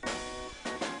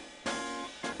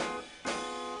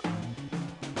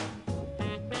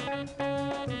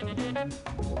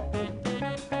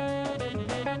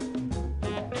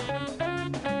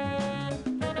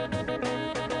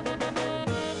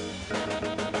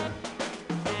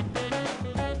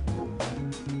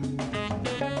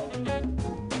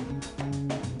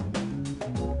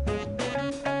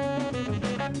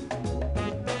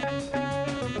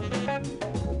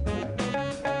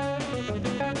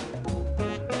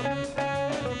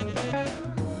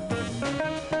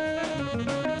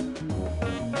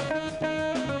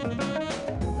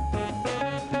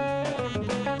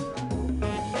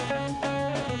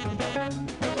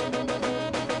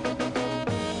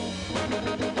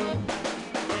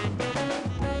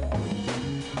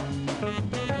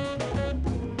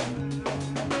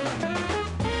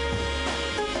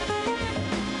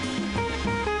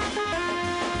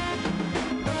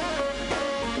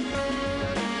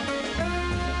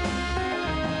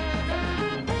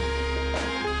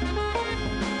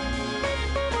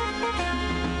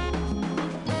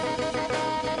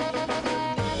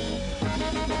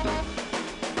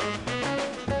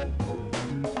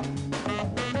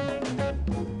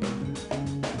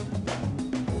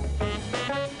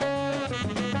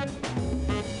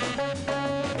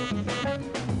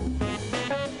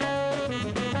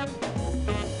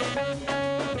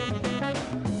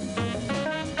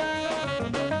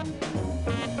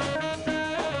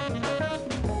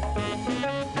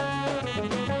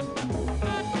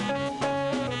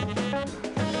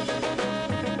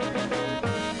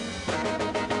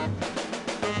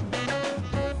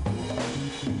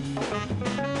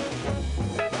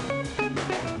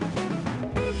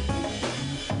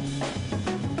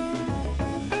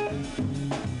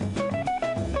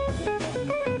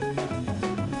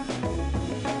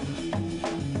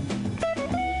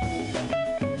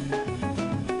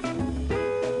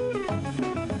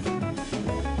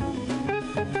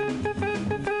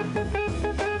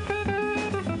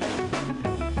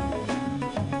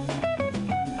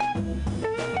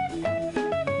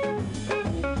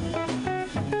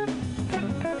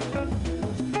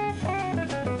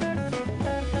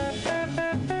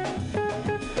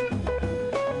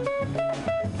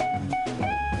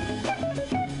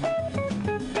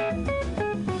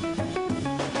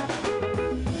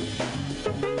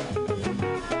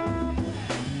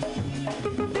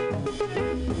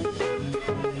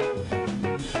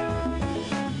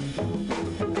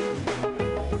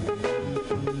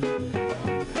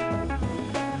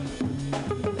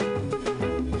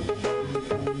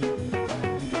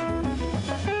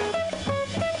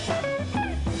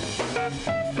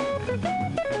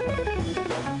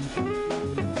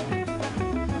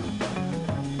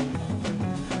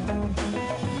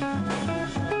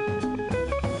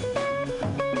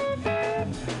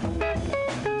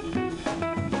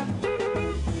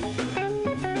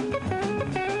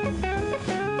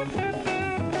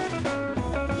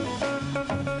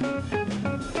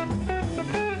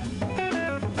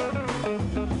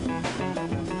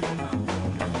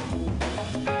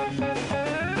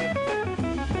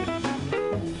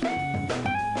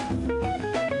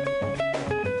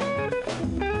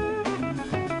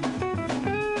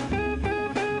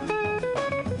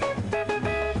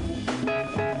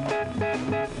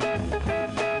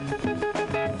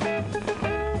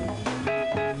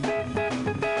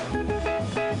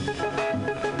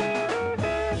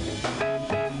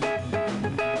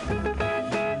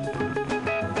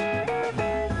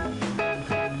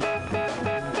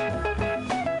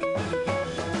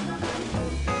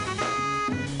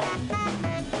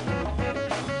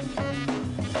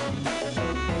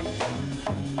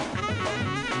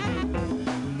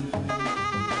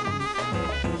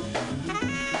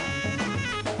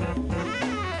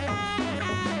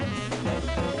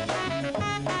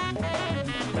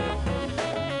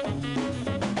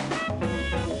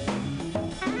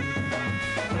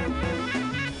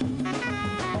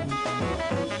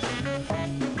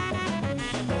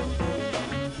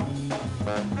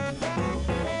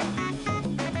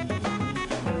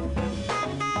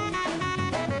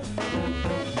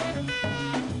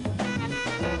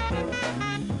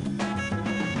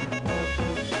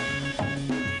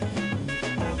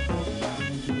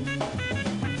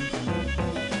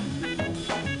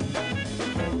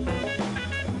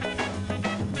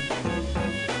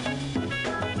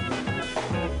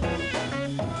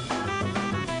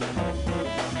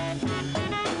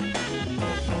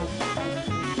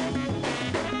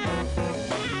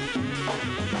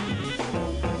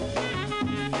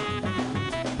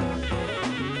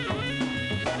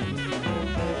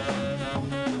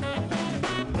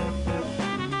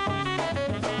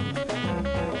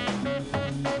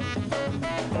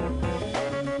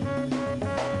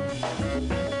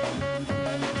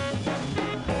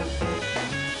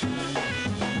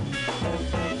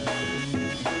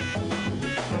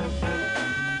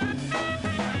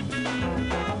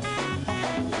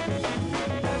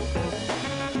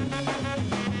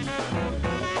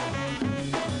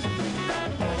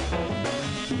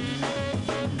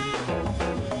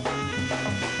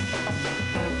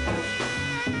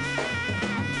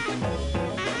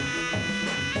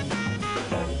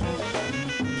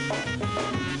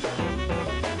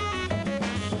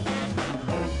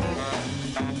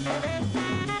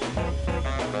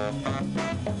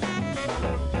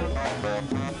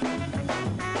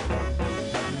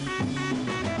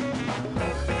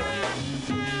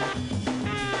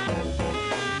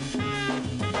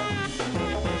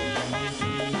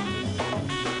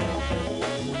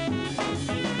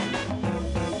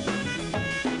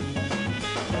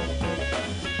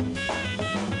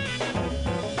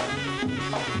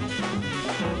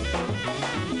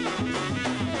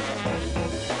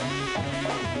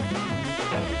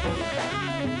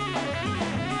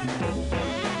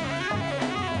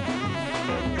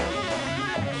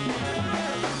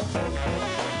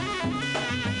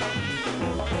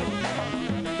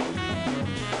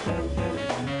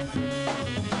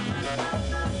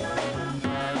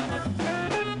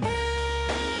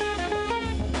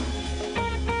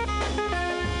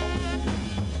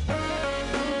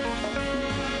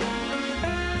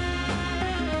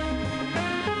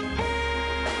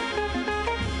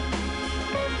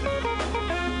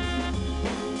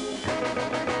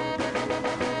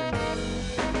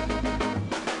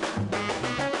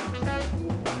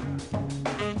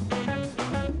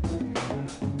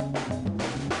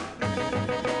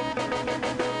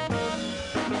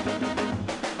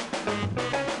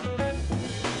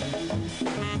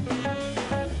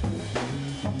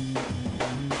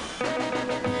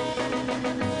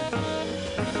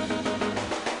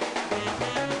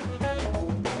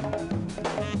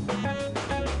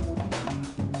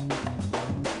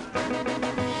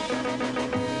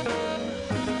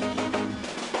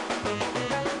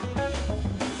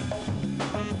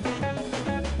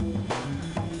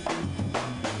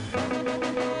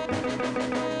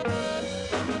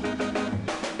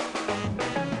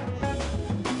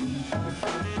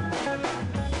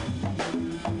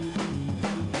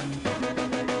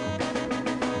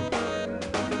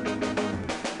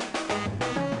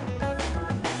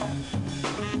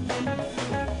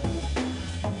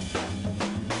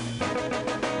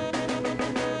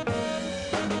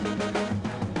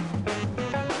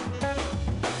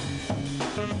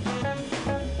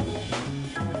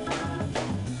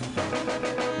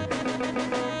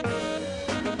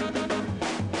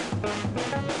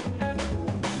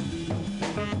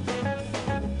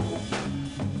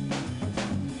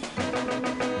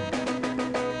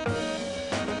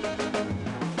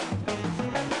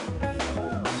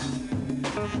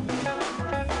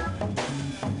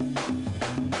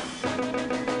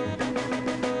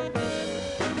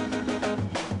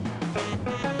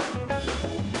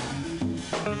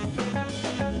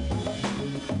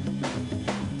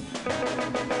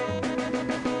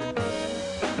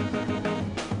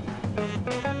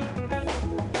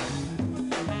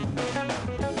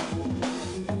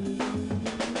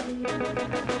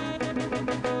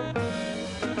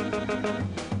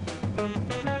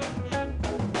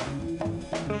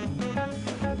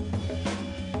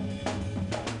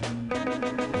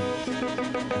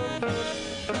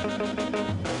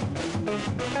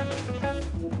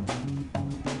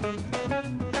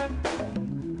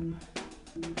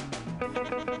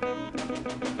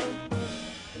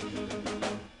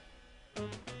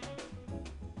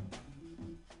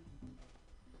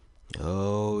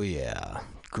 Oh, yeah.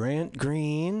 Grant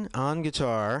Green on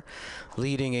guitar,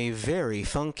 leading a very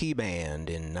funky band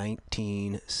in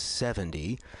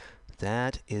 1970.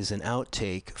 That is an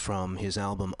outtake from his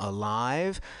album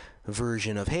Alive, a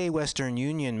version of Hey Western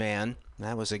Union Man.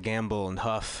 That was a Gamble and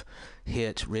Huff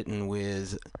hit written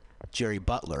with Jerry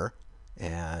Butler.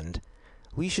 And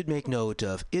we should make note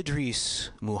of Idris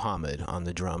Muhammad on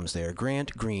the drums there.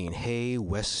 Grant Green, Hey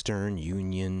Western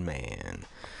Union Man.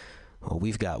 Well,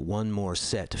 we've got one more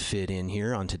set to fit in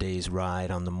here on today's ride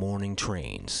on the morning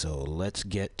train, so let's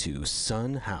get to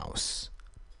Sun House.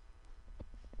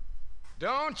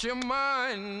 Don't you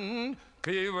mind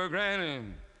people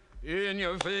grinning in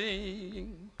your face?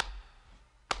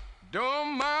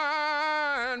 Don't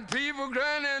mind people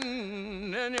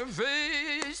grinning in your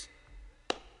face.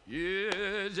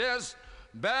 Yeah, just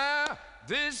bear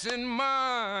this in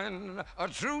mind. A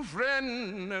true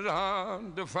friend is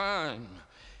hard to find.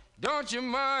 Don't you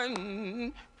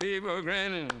mind people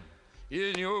grinning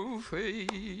in your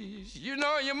face? You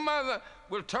know your mother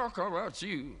will talk about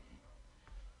you,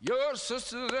 your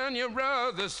sisters and your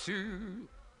brothers too.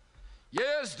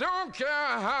 Yes, don't care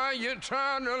how you're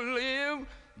trying to live,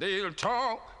 they'll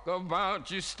talk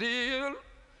about you still.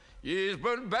 Yes,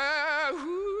 but bear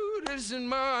this in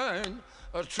mind,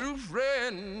 a true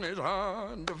friend is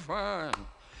hard to find.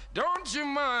 Don't you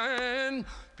mind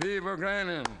people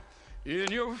grinning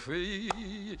in your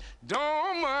face?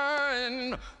 Don't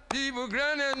mind people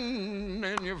grinning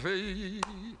in your face.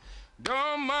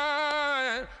 Don't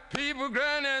mind people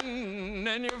grinning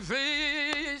in your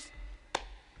face.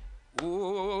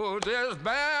 Oh, just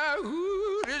bear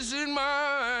this in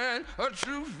mind, a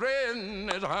true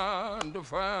friend is hard to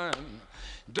find.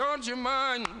 Don't you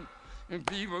mind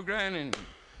people grinning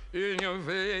in your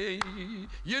face?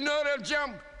 You know they'll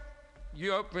jump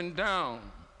you up and down,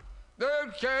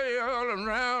 they'll carry you all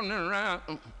around and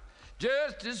around.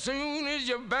 Just as soon as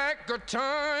your back are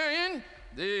turned,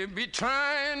 they'll be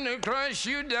trying to crush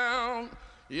you down.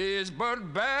 Yes,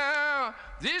 but bear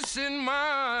this in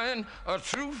mind, a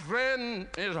true friend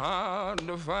is hard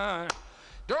to find.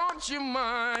 Don't you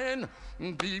mind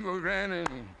people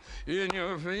grinning in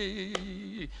your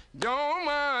face? Don't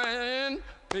mind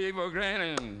people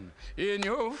grinning in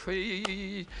your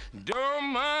face.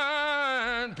 Don't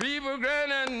mind people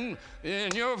grinning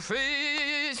in your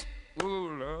face.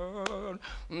 Oh, Lord,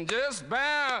 just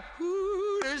bear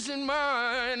this in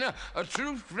mind, a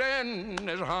true friend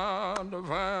is hard to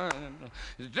find.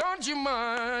 Don't you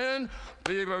mind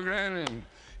people grinning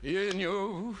in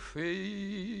your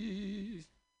face?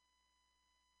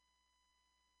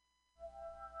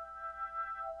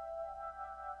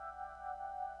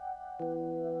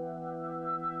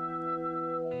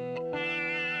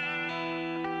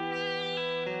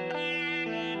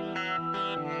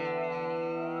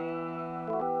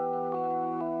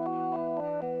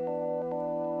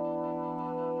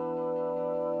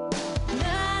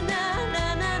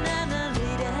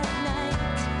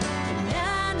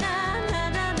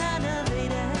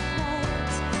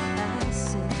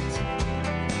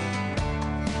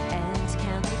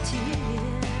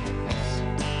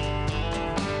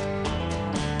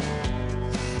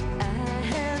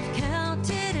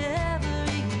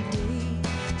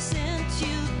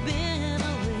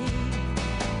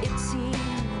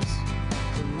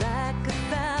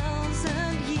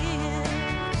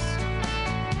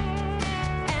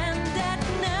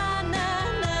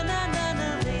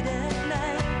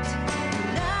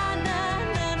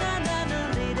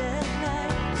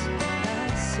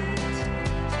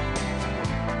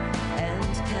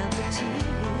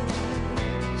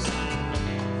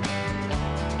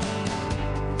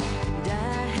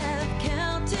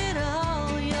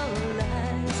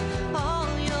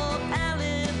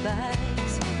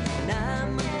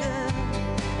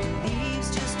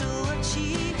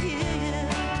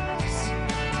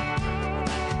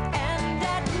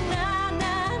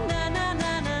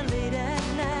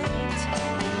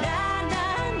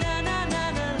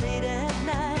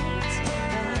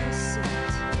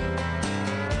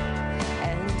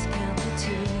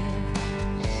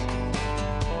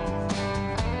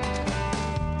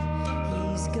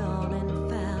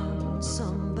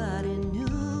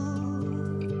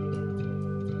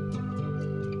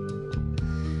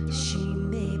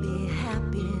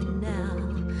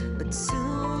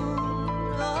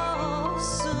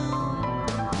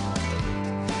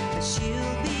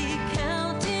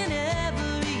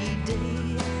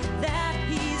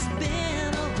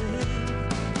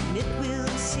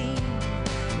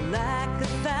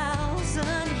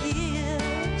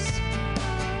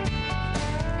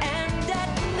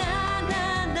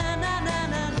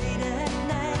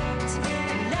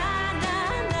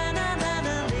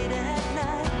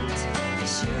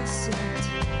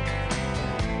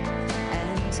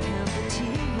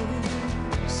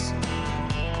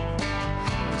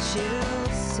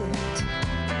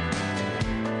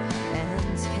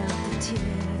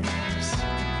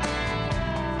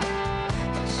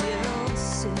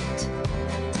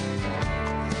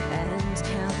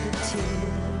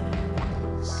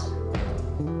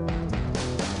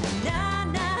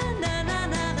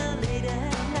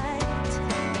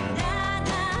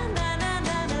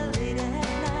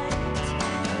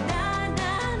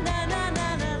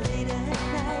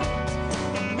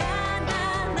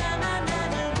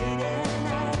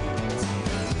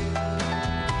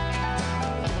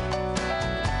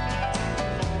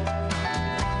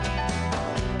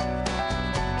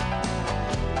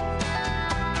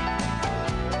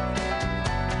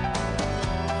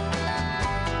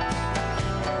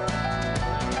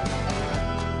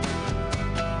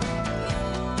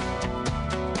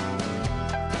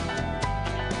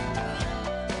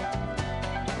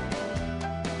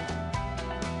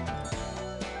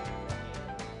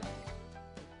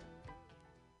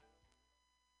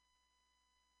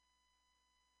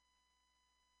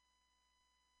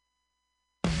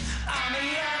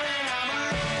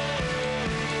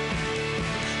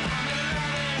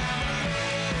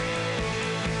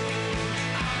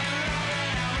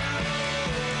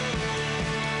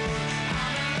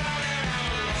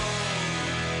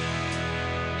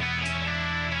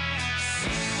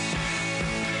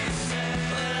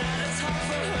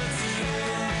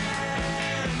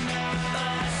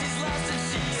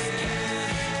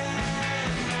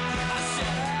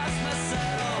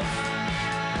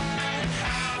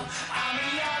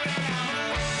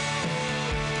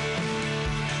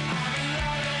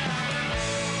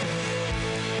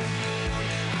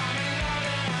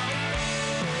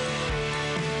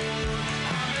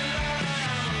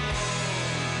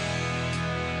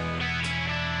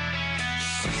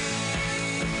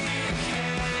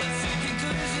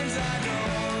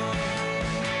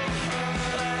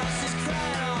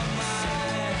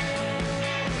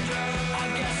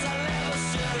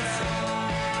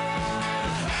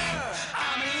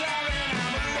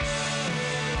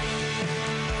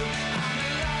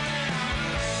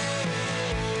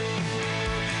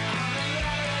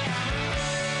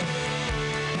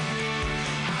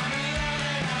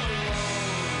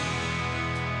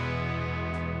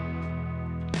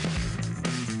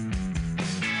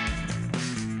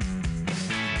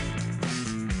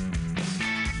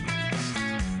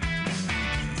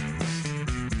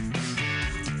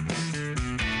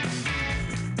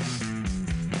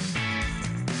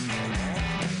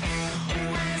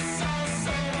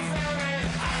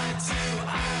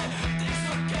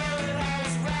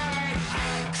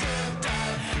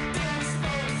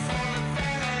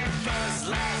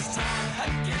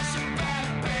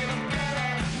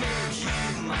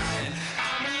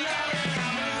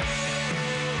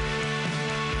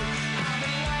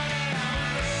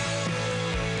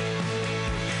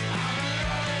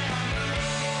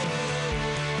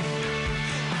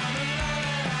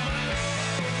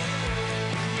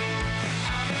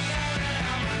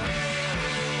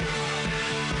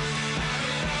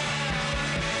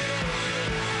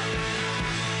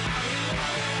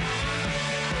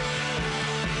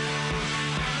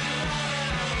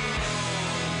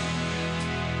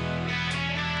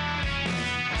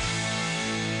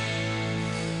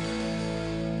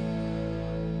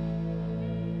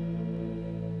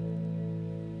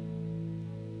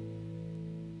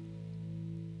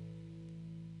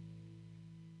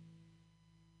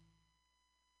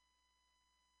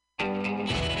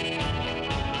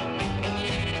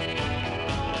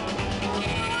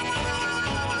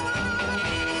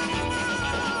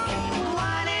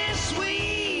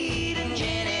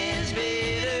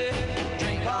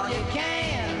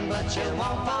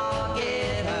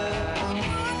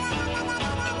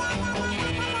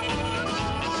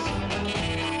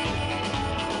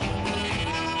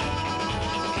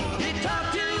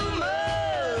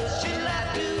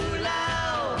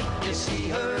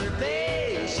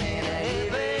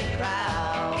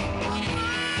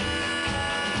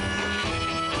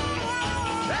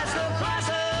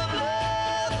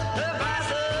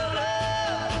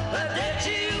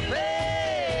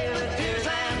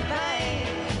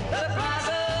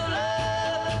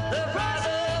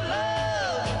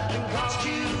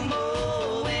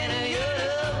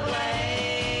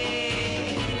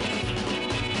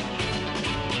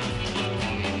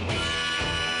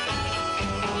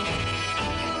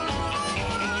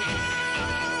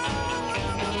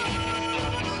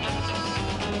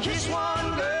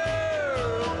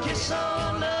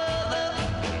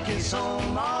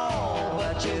 some more,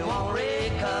 but you won't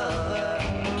recover.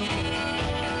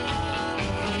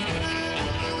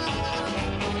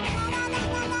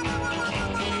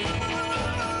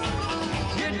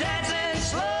 You're dancing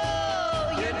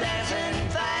slow, you're dancing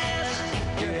fast.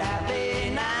 You're happy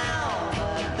now,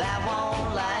 but that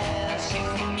won't last.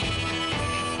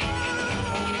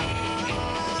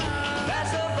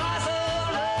 That's the price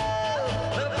of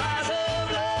love, the price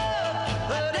of love,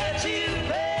 the debt you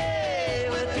pay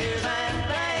with tears and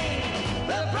pain.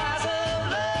 The price of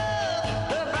love,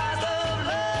 the price of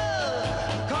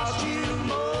love, cost you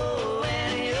more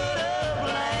when you're to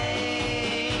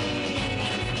blame.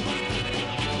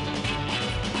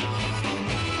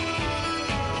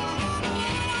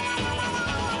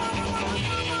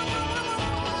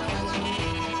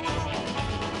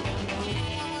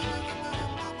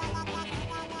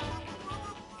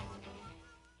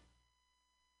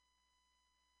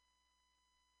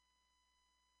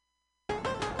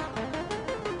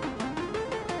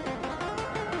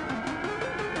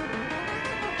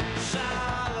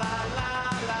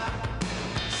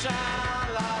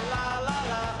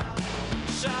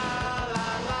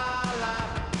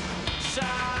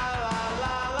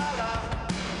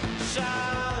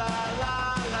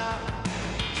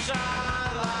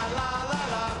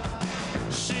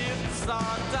 Ships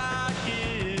are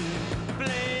docking,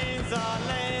 planes are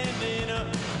landing,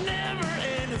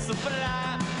 never-ending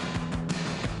supply.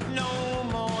 No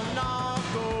more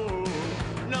narco,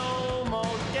 no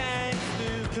more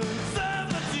gangsters,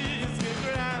 conservatives can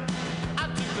grab. I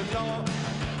took the law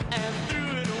and threw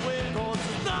it away, 'cause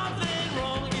there's nothing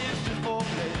wrong, it's just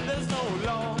foreplay. There's no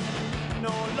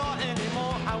law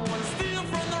anymore. I wanna steal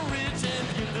from the rich and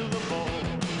give to the poor.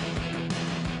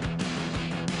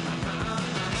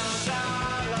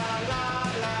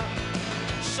 Sha-la-la-la,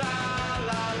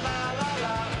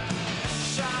 sha-la-la-la-la,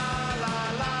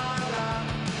 sha-la-la-la,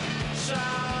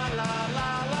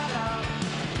 sha-la-la-la-la.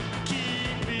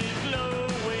 Keep it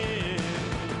glowing,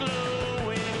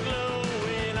 glowing,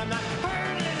 glowing. I'm not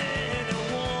hurting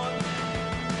anyone.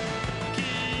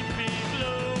 Keep it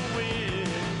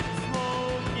glowing,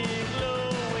 smoking,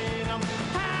 glowing. I'm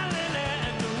howling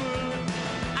at the moon.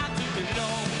 I took it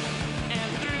all and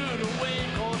threw it away,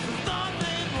 'cause there's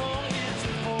nothing wrong, it's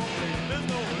just foreplay. There's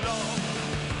no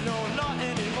law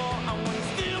anymore. I wanna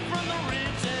steal from the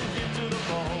rich and give to the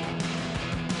poor.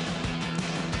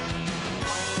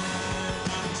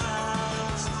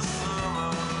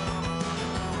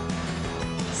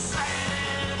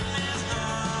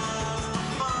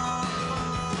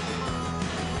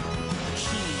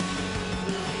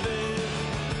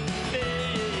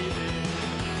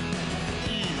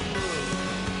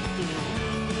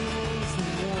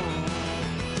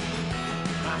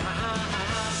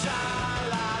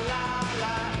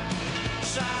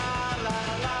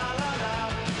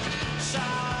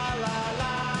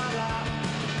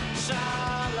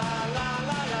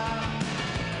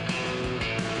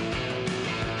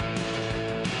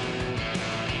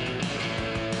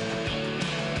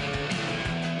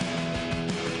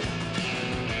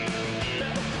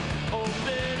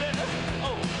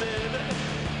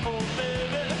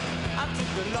 I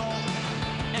took the law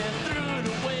and threw it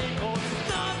away, 'cause there's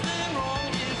nothing wrong,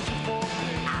 it's just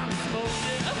foreplay. I'm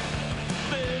smoking,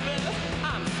 baby,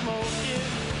 I'm smoking.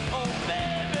 Oh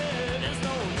baby, there's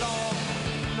no law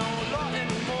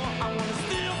anymore. I wanna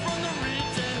steal from the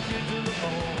rich and give to the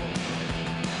poor.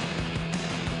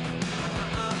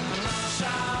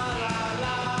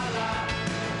 Sha-la-la-la,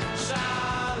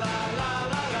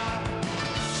 sha-la-la-la-la,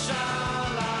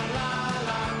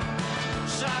 sha-la-la-la,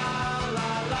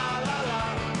 sha-la-la-la-la,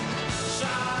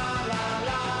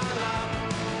 sha-la-la-la,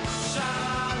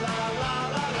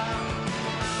 sha-la-la-la-la,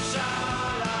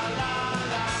 sha-la-la-la,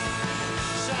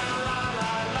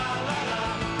 sha-la-la-la-la,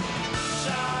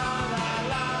 sha-la-la-la,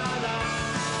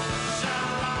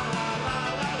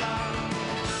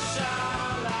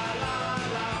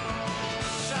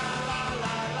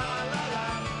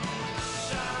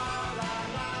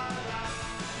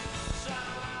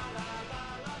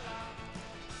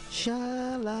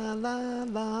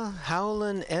 Sha-la-la-la,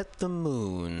 Howlin' at the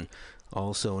Moon,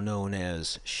 also known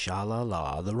as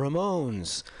Sha-la-la, the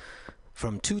Ramones,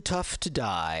 from Too Tough to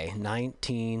Die,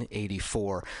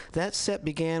 1984. That set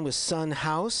began with Sun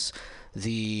House,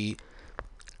 the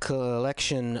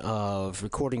collection of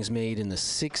recordings made in the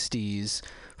 60s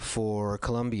for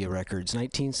Columbia Records,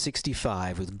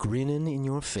 1965, with Grinnin' in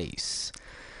Your Face.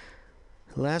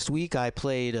 Last week I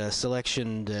played a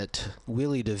selection that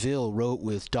Willie DeVille wrote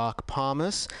with Doc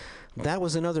Pomus. That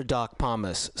was another Doc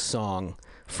Pomus song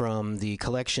From the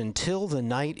collection Till the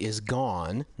Night Is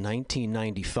Gone,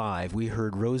 1995, we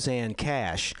heard Roseanne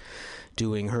Cash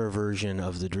doing her version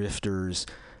of the Drifters'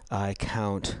 I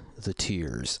Count the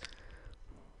Tears.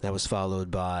 That was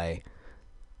followed by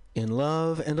In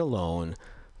Love and Alone.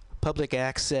 Public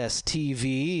Access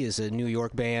TV is a New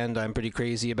York band I'm pretty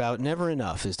crazy about. Never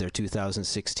Enough is their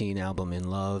 2016 album, In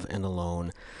Love and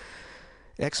Alone.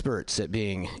 Experts at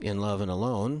being in love and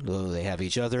alone, though they have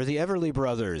each other, the Everly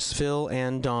Brothers, Phil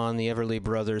and Don, the Everly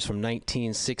Brothers from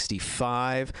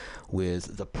 1965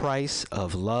 with The Price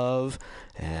of Love,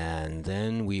 and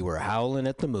then We Were Howling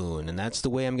at the Moon. And that's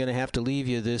the way I'm going to have to leave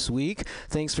you this week.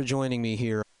 Thanks for joining me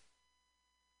here.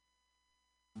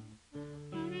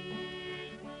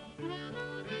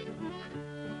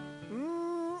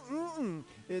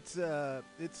 It's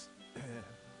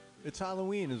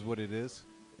Halloween is what it is.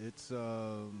 It's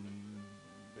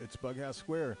Bughouse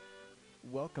Square.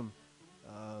 Welcome.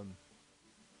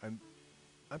 I'm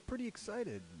pretty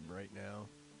excited right now,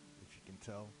 if you can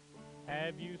tell.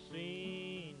 Have you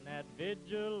seen that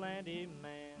vigilante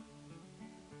man?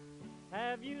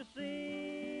 Have you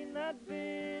seen that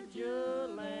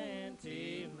vigilante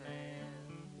man?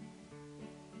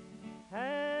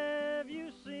 Have you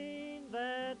seen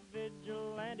that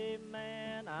vigilante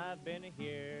man? I've been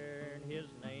hearing his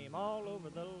name all over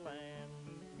the land.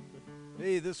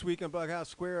 Hey, this week on Bughouse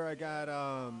Square, I got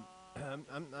I'm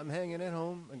hanging at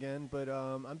home again, but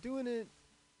I'm doing it.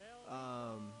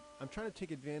 I'm trying to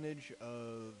take advantage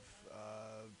of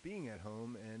being at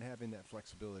home and having that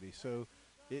flexibility. So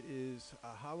it is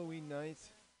a Halloween night.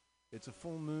 It's a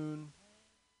full moon.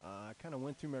 I kind of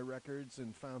went through my records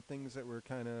and found things that were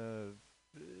kind of,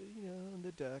 on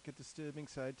the dark, a disturbing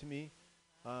side to me,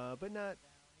 but not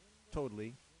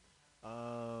totally.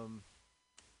 I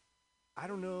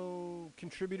don't know,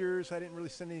 contributors, I didn't really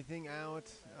send anything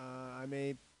out. I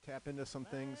may tap into some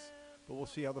things, but we'll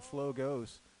see how the flow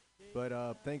goes. But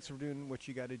thanks for doing what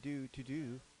you got to do,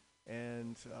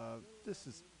 and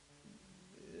this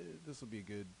will be a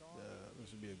good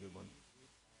one.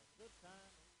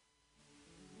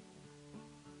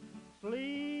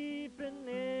 Sleeping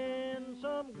in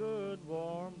some good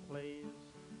warm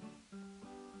place.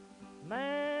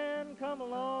 Man come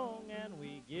along and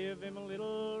we give him a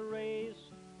little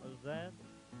race. Was that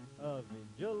a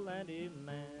vigilante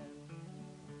man?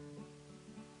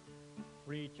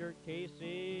 Preacher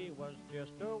Casey was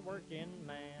just a working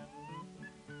man,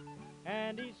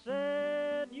 and he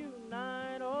said,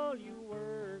 unite all you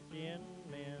working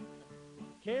men.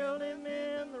 Killed him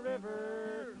in the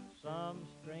river. Some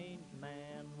strange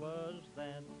man was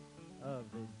that, a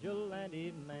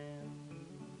vigilante man.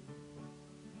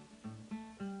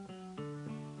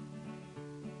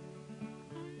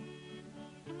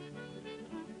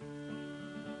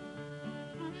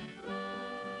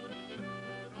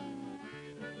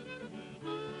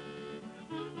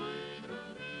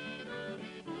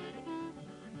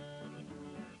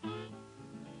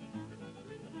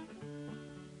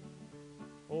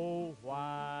 Oh,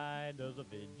 why does a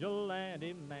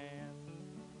vigilante man,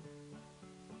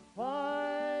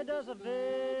 why does a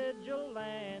vigilante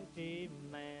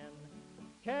man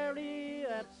carry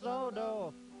that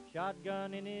sawed-off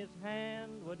shotgun in his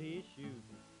hand? Would he shoot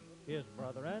his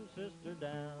brother and sister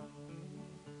down?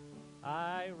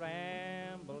 I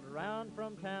rambled around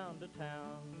from town to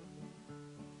town.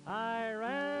 I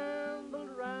rambled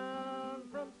around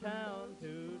from town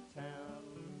to town,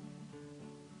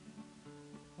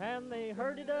 and they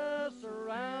herded us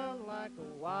around like a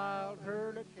wild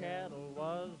herd of cattle.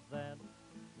 Was that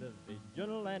the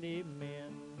vigilante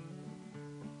men?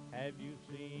 Have you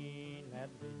seen that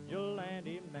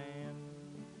vigilante man?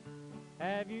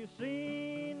 Have you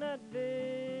seen that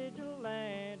vigilante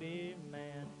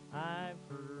man? I've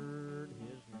heard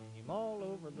his name all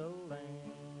over the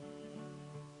land.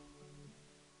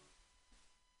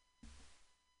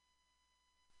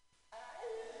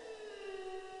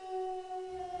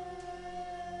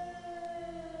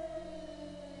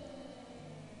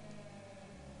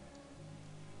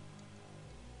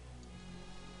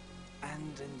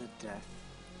 And in the death,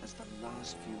 as the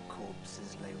last few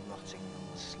corpses lay rotting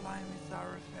on the slimy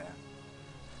thoroughfare,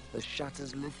 the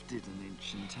shutters lifted an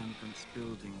ancient temperance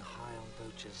building high on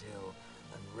Poacher's Hill,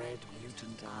 and red,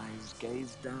 mutant eyes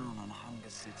gazed down on Hunger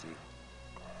City.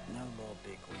 No more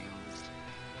big wheels.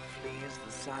 Fleas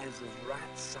the size of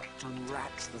rats sucked on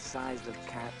rats the size of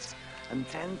cats, and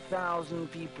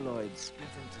 10,000 peoploids split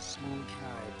into small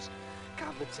tribes,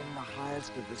 coveting the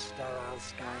highest of the sterile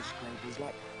skyscrapers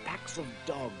like packs of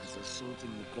dogs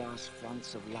assaulting the glass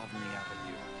fronts of Lovney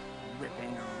Avenue,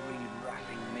 ripping and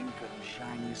re-wrapping mink and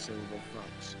shiny silver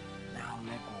fox, now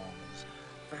leg warmers,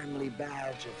 family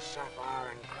badge of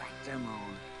sapphire and cracked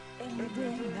emerald. Any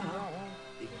day now,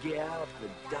 you get out the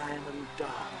diamond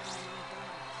dogs.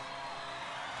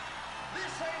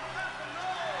 This ain't nothing,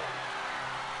 no!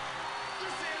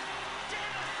 This is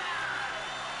genocide!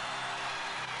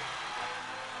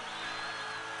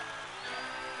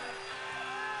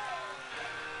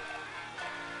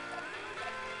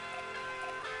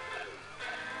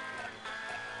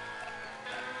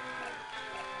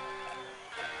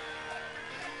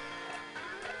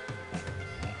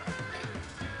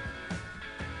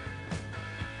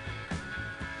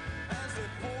 As they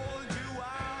pulled you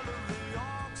out of the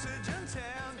oxygen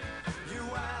tent, you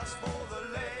asked for the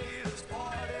latest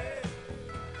party.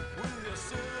 With your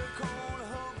silicone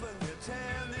hump and your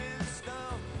tan-in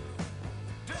stump,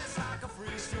 dressed like a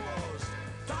priest you was,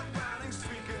 dark browning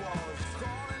streaky walls,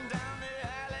 crawling down the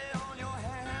alley on your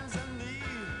hands and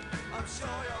knees. I'm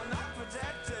sure you're not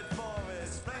protected, for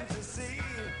it's plain to see.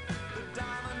 The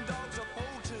diamond dogs are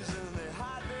poachers and they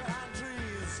hide behind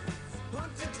trees.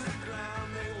 Hunted to the ground,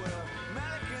 they were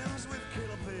mannequins with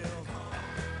killer pills.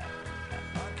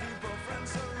 I keep a friend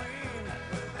serene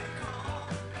when they call.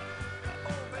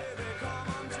 Oh baby, come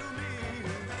unto me.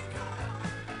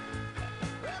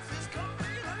 This is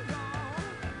complete and gone.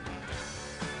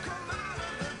 Come out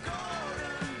of the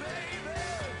garden, baby.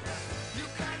 You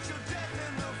catch your death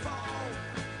in the fall.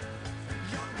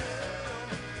 Young girl,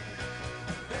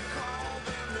 they call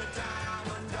them the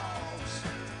diamond dogs.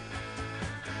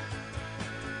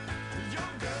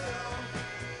 Young girl,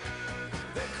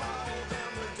 they call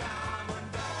them the diamond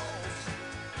dogs.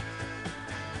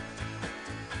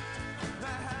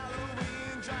 The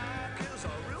Halloween Jack is a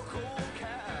real cool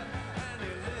cat, and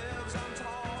he lives on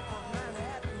top of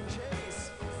Manhattan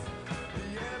Chase. The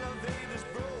elevator's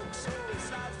broke, so he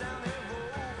slides down the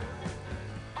road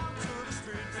onto the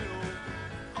street below.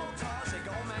 Old Tarzy,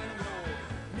 go man, go.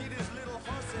 Meet his little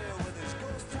hussy with his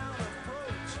ghost town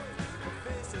approach. Her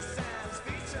face is sans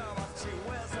feature, but she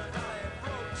wears a dolly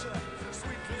brooch.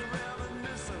 Sweetly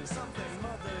reminiscent, something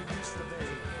mother used to be.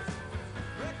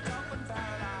 Wrecked up and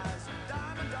paralyzed,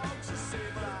 diamond dogs are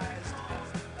civilized.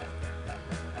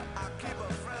 I keep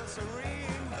a friend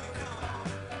serene.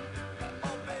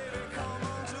 Oh baby, come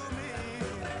unto me.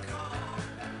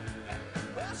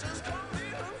 Well, she's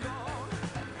complete and gone.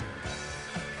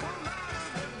 Come out of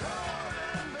the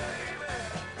garden, baby.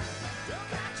 You'll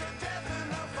catch your death in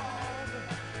the fog.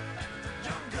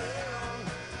 Young girl,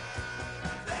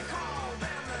 they call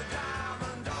them the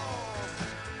diamond dogs.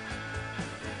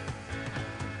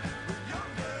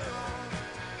 Young girl,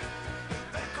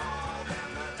 they call them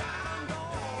the diamond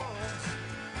dogs.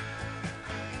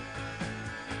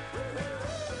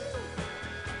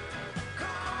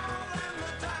 Call them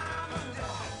the diamond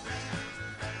dogs.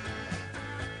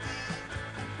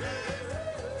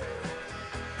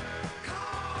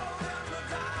 Call them the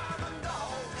diamond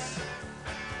dogs.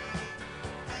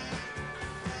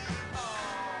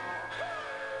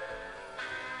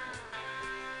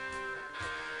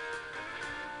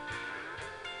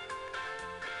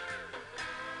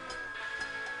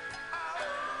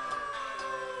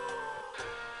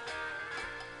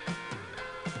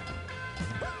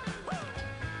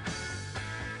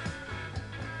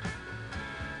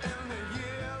 In the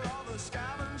year of the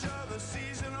scavenger, the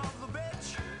season of the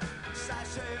bitch,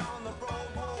 sachet on the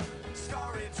bobo,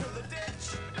 story to the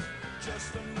ditch.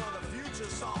 Just another future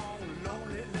song,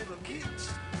 lonely little kids.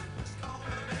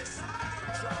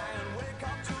 Try and wake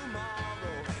up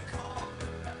tomorrow.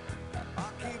 I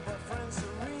keep a friend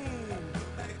serene.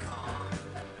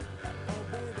 Oh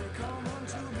baby, come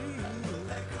unto me.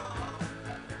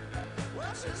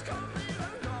 Well, she's complete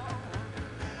and gone.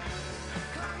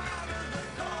 Come out of the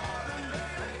garden,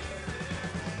 baby.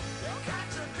 You'll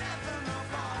catch your death in the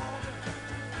fog.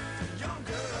 Young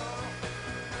girl,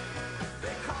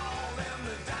 they call them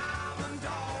the diamond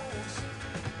dogs.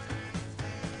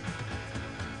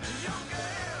 Young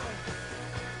girl,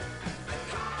 they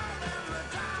call them the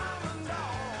diamond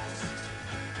dogs.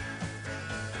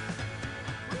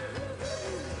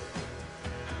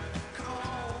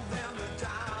 Call them the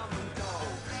diamond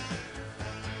dogs.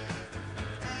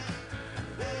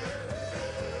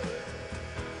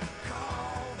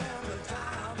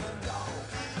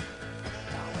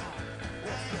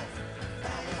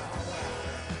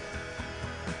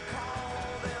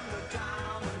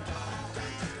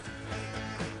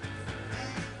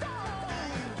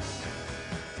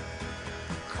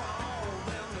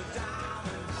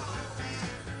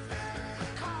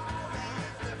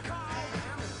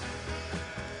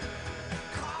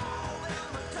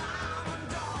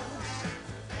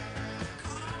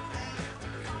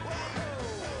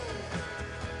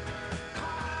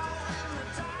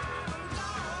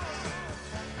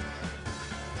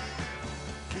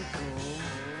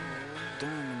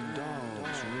 diamond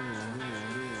dogs rule.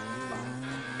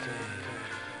 Okay.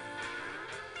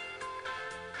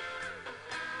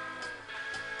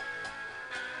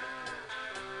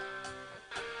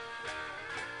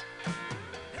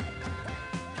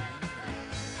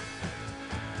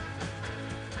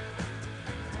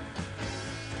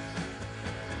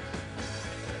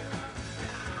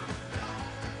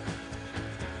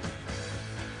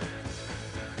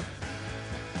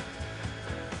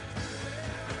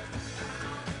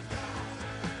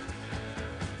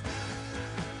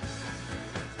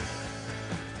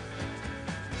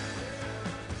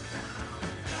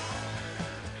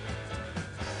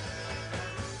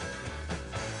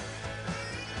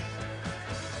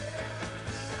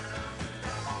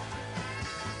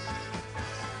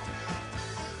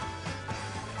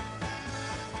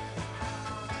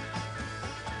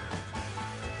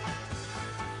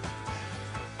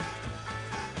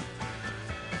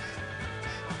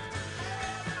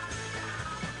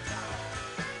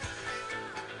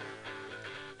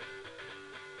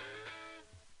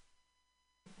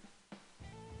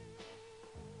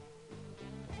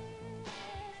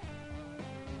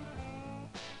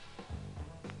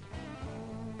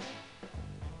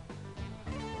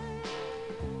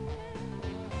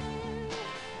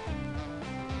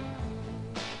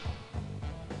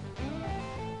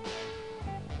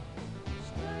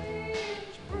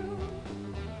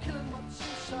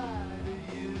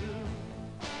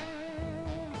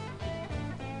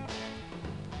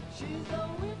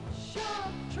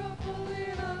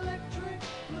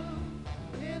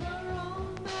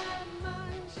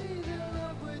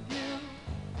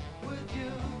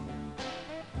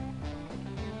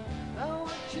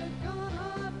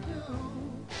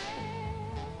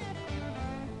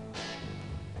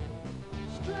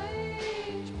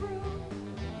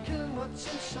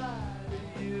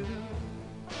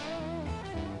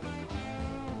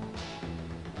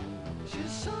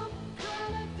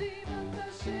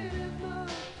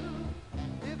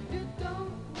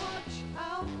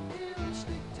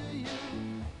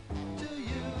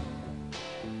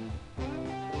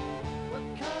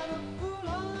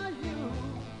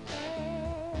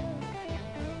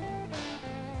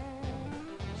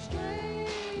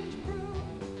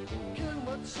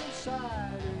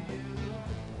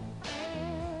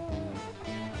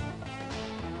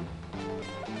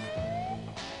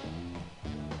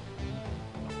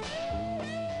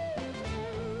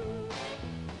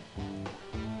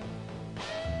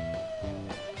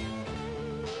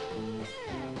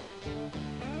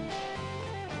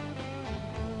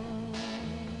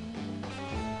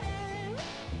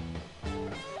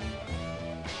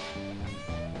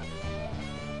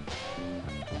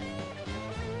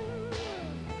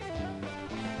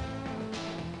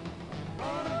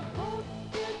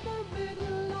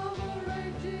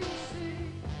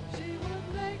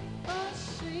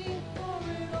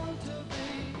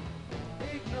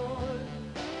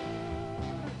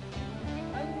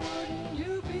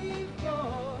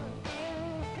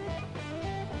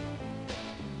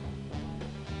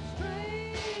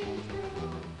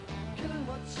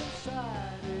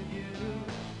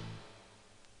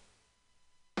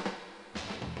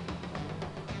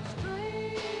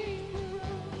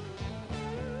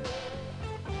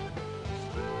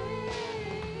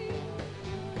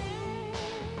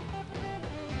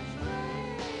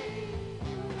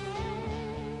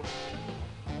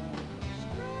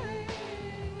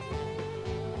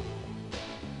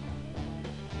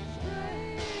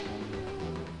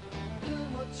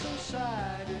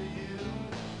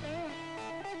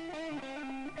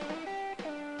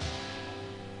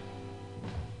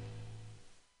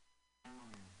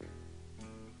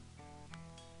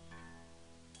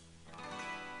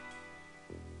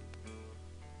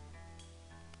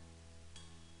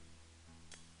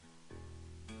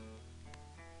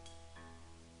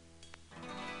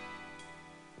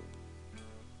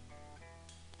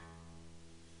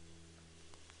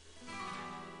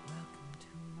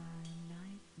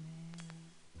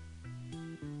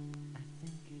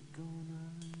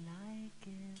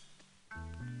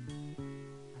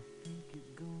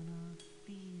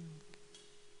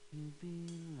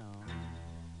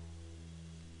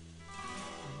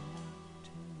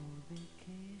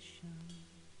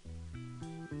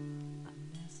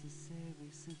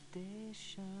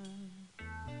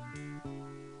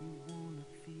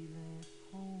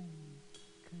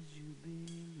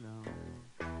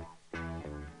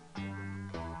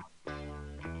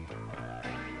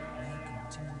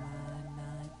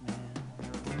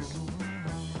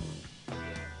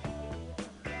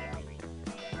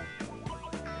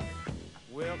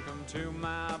 Welcome to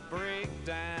my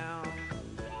breakdown.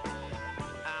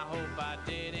 I hope I I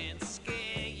didn't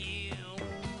scare you.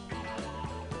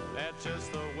 That's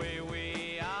just the way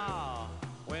we are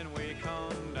when we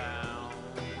come down.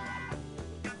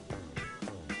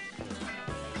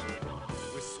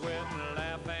 We sweat and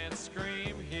laugh and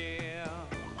scream here,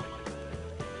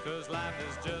 'cause life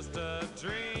is just a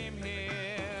dream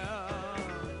here.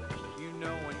 You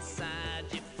know inside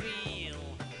you feel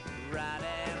right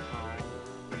at home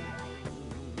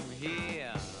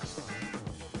here.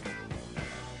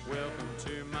 Welcome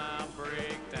to my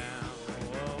breakdown.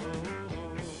 Whoa.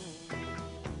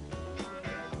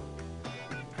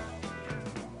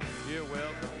 You're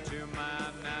welcome to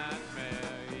my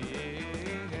nightmare,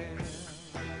 yeah.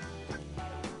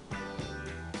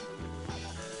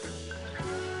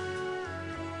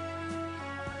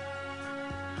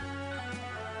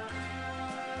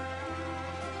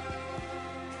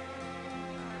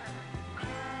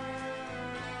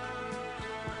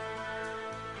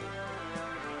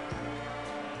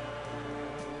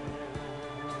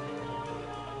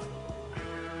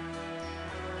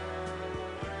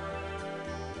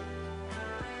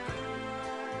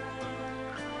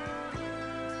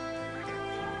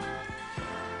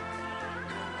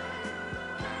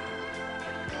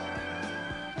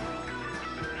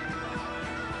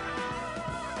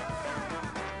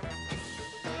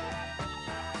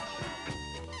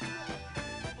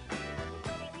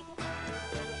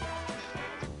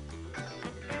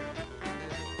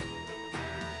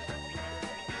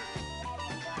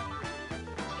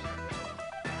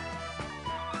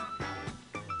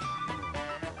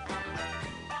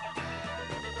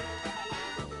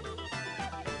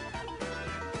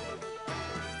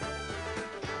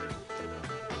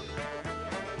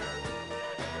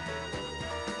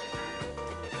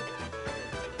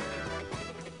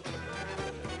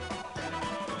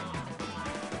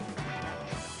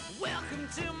 Welcome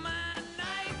to my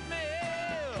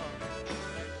nightmare.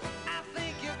 I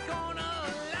think you're gonna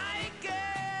like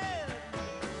it.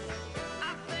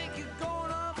 I think you're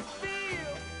gonna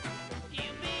feel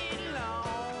you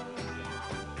belong.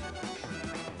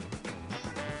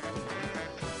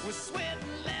 We sweat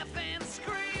and laugh and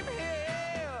scream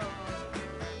here,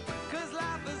 'cause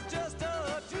life is just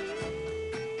a dream.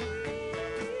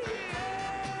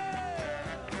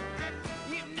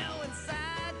 You know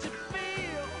inside you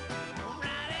feel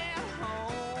right at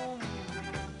home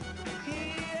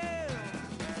here.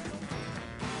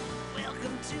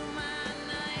 Welcome to my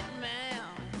nightmare.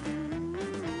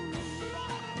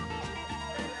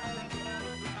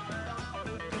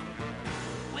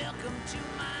 Welcome to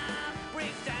my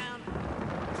breakdown.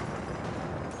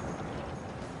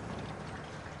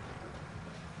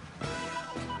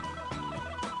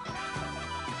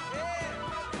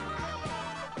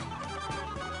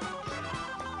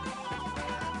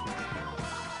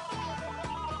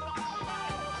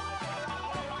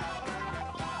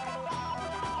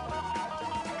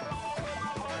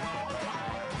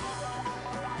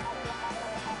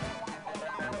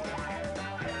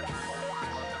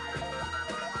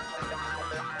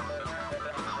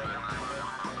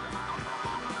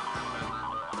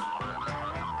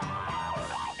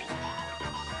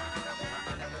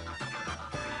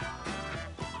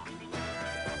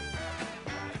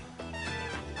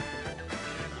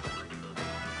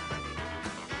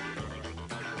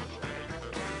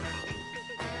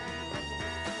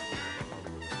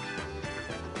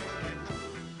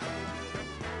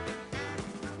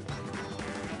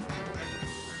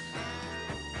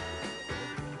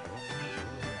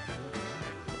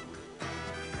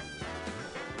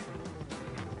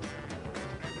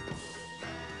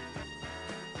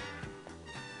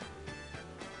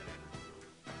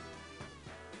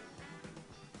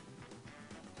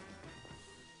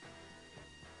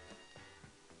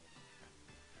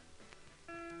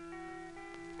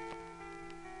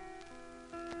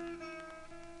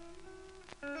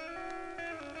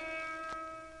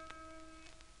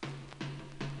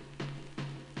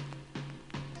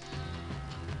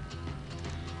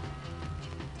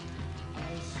 I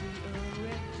see a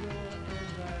red door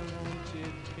and I want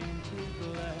it painted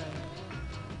black.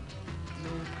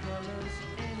 No colors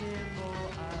anymore,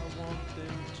 I want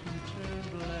them to turn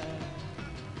black.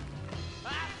 I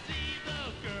see the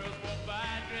girls walk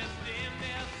by dressed in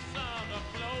their summer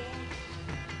clothes.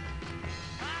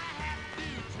 I have to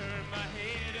turn my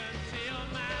head until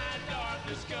my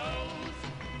darkness goes.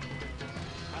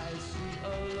 I see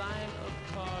a line of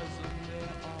cars and they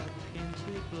are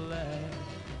painted black,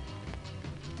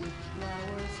 with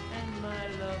flowers and my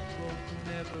love hope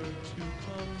never to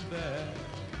come back.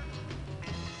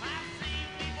 I see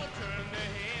people turn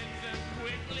their heads and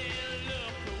quickly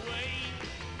look away,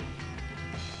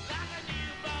 like a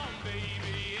newborn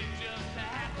baby, it just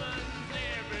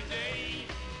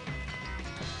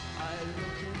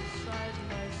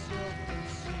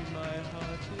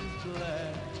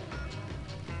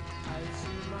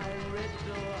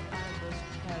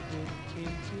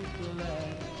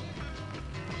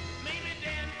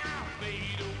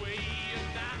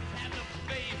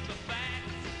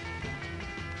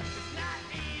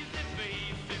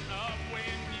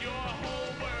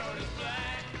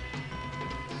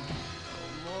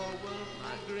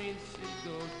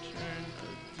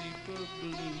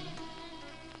blue.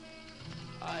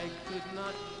 I could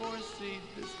not foresee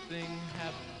this thing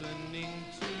happening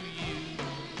to you.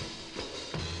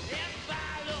 If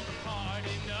I look hard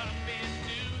enough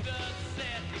into the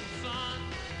setting sun,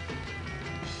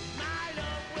 my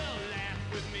love will laugh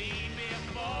with me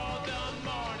before the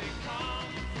morning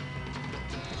comes.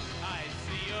 I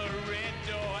see a red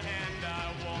door and I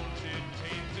want it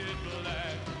painted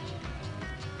black.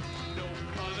 No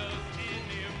colors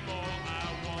anymore, I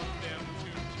want them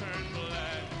to turn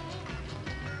black.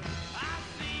 I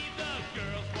see the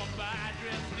girls walk by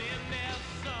dressed in their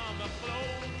summer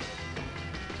clothes.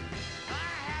 I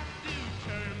have to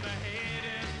turn my head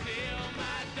until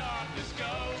my darkness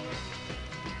goes.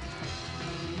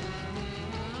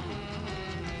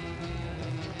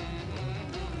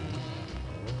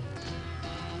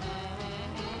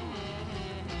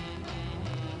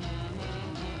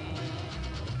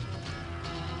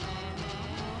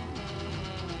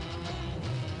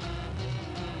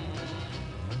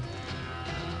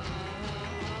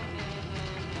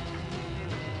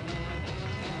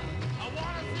 I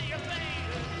wanna see you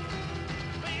faded,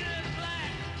 faded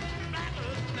black, black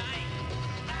as night,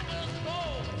 black as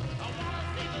coal. I wanna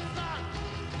see the sun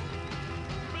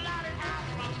blotted out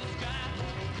from the sky.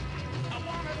 I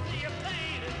wanna see you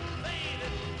faded,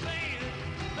 faded, faded,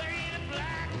 faded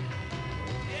black.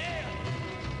 Yeah.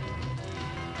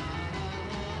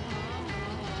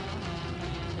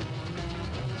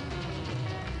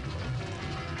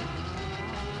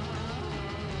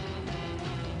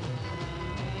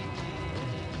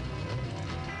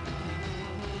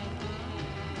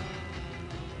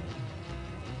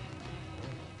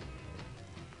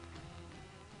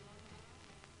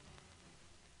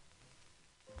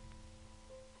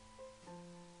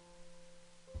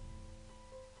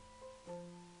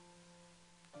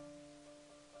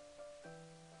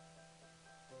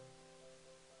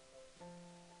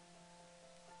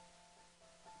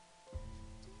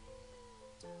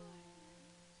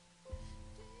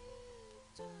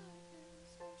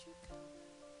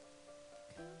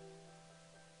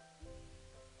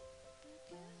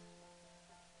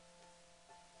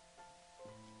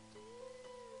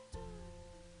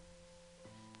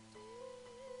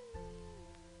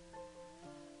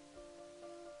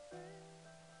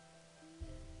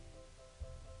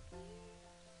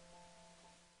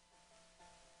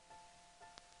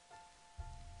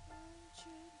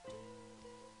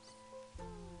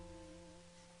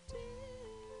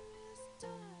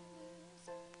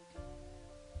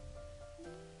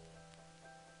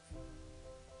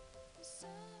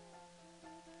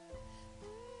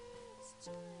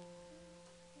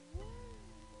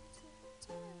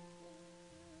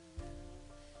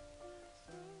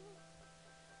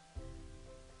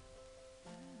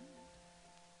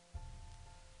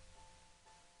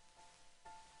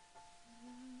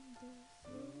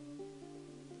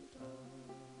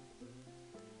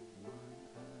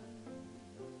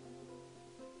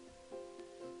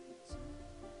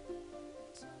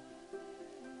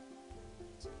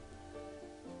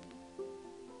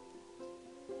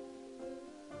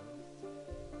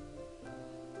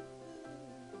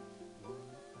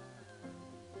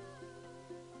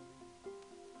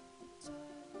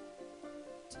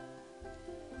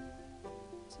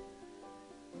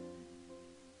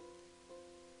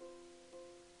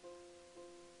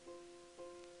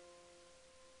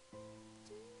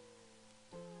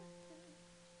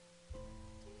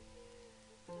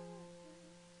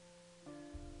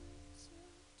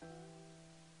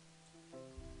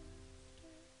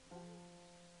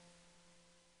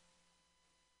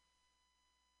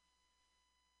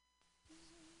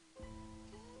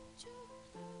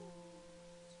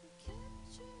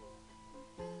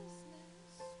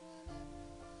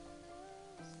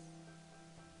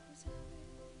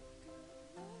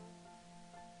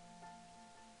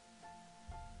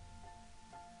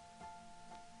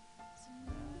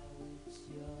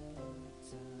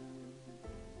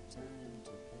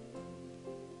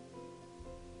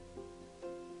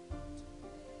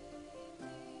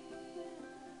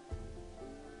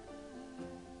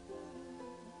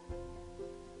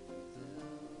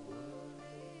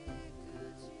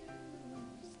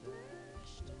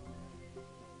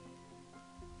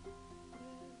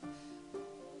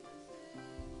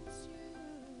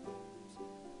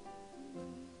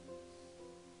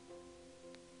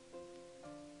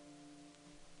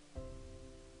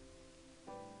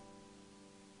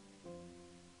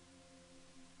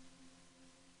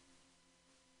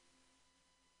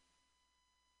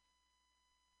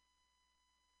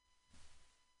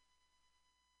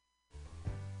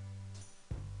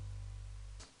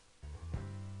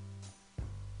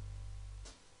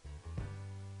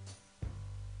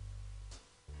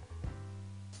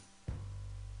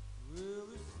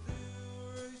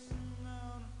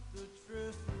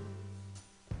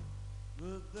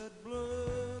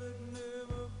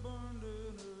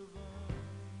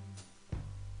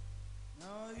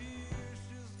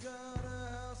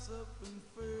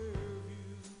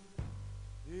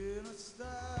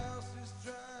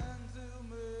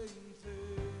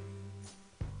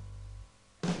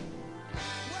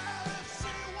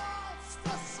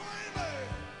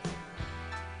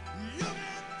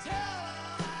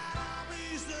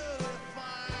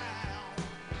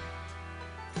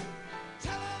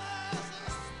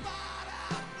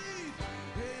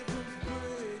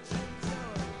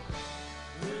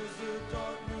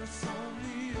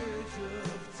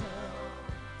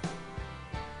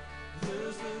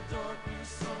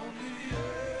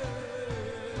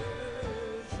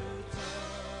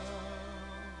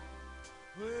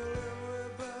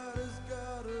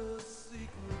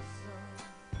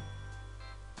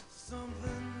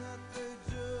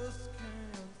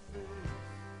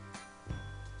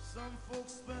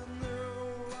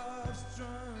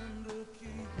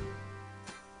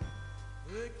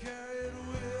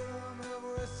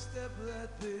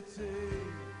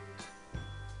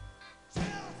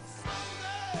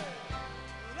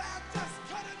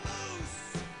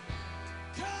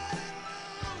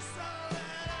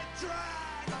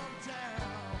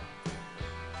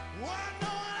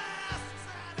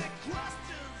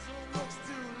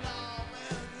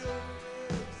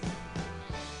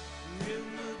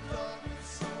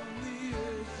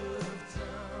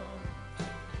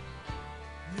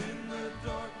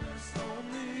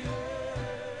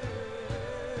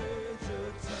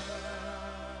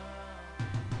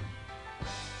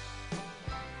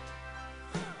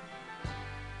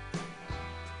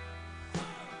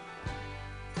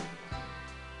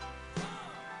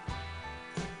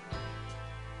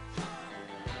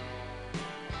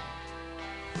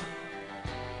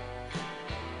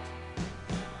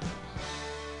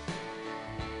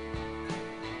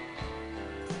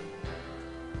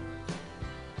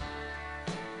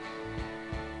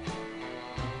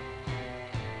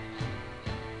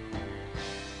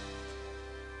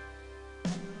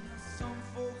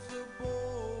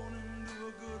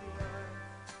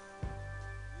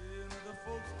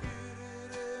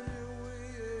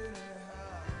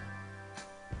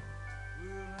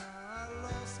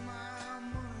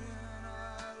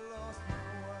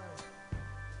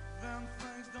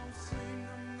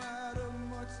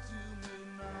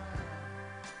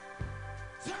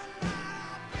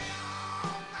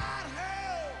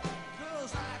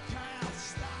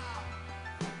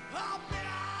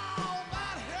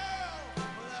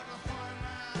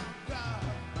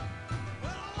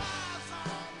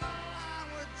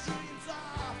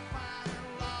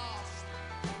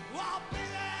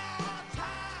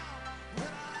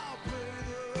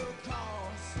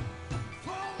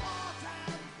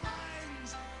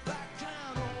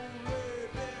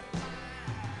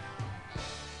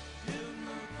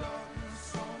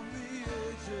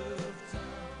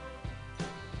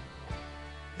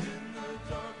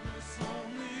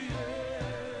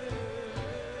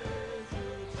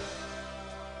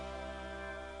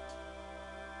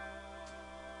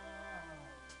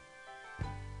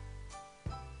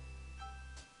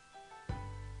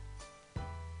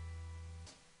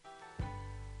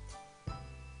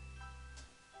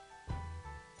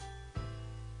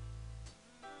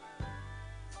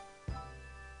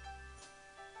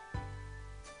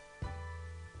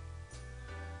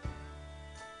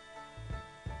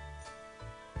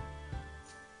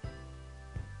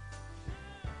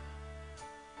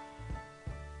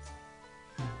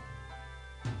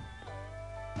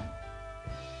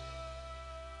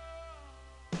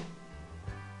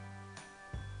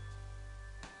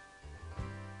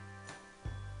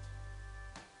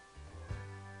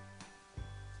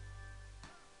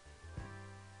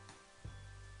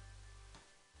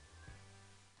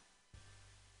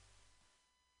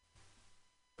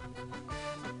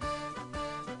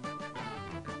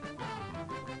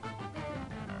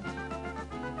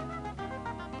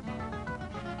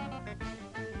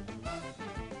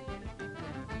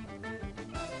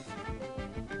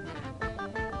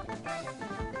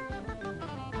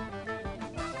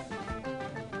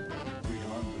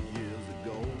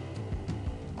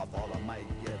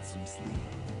 Some sleep.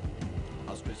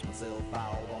 I stretched myself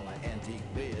out on an antique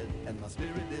bed, and my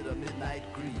spirit did a midnight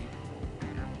creep.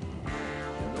 You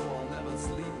know I'll never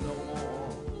sleep no more.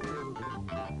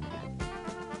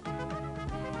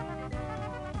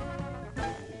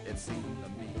 It seemed to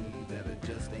me that it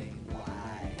just ain't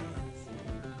wise.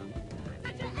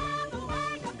 Did you ever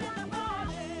wake up in the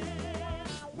morning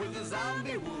with a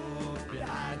zombie wolf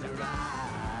behind your eyes?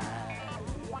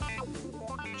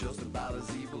 Just about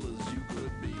as evil as you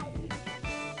could be.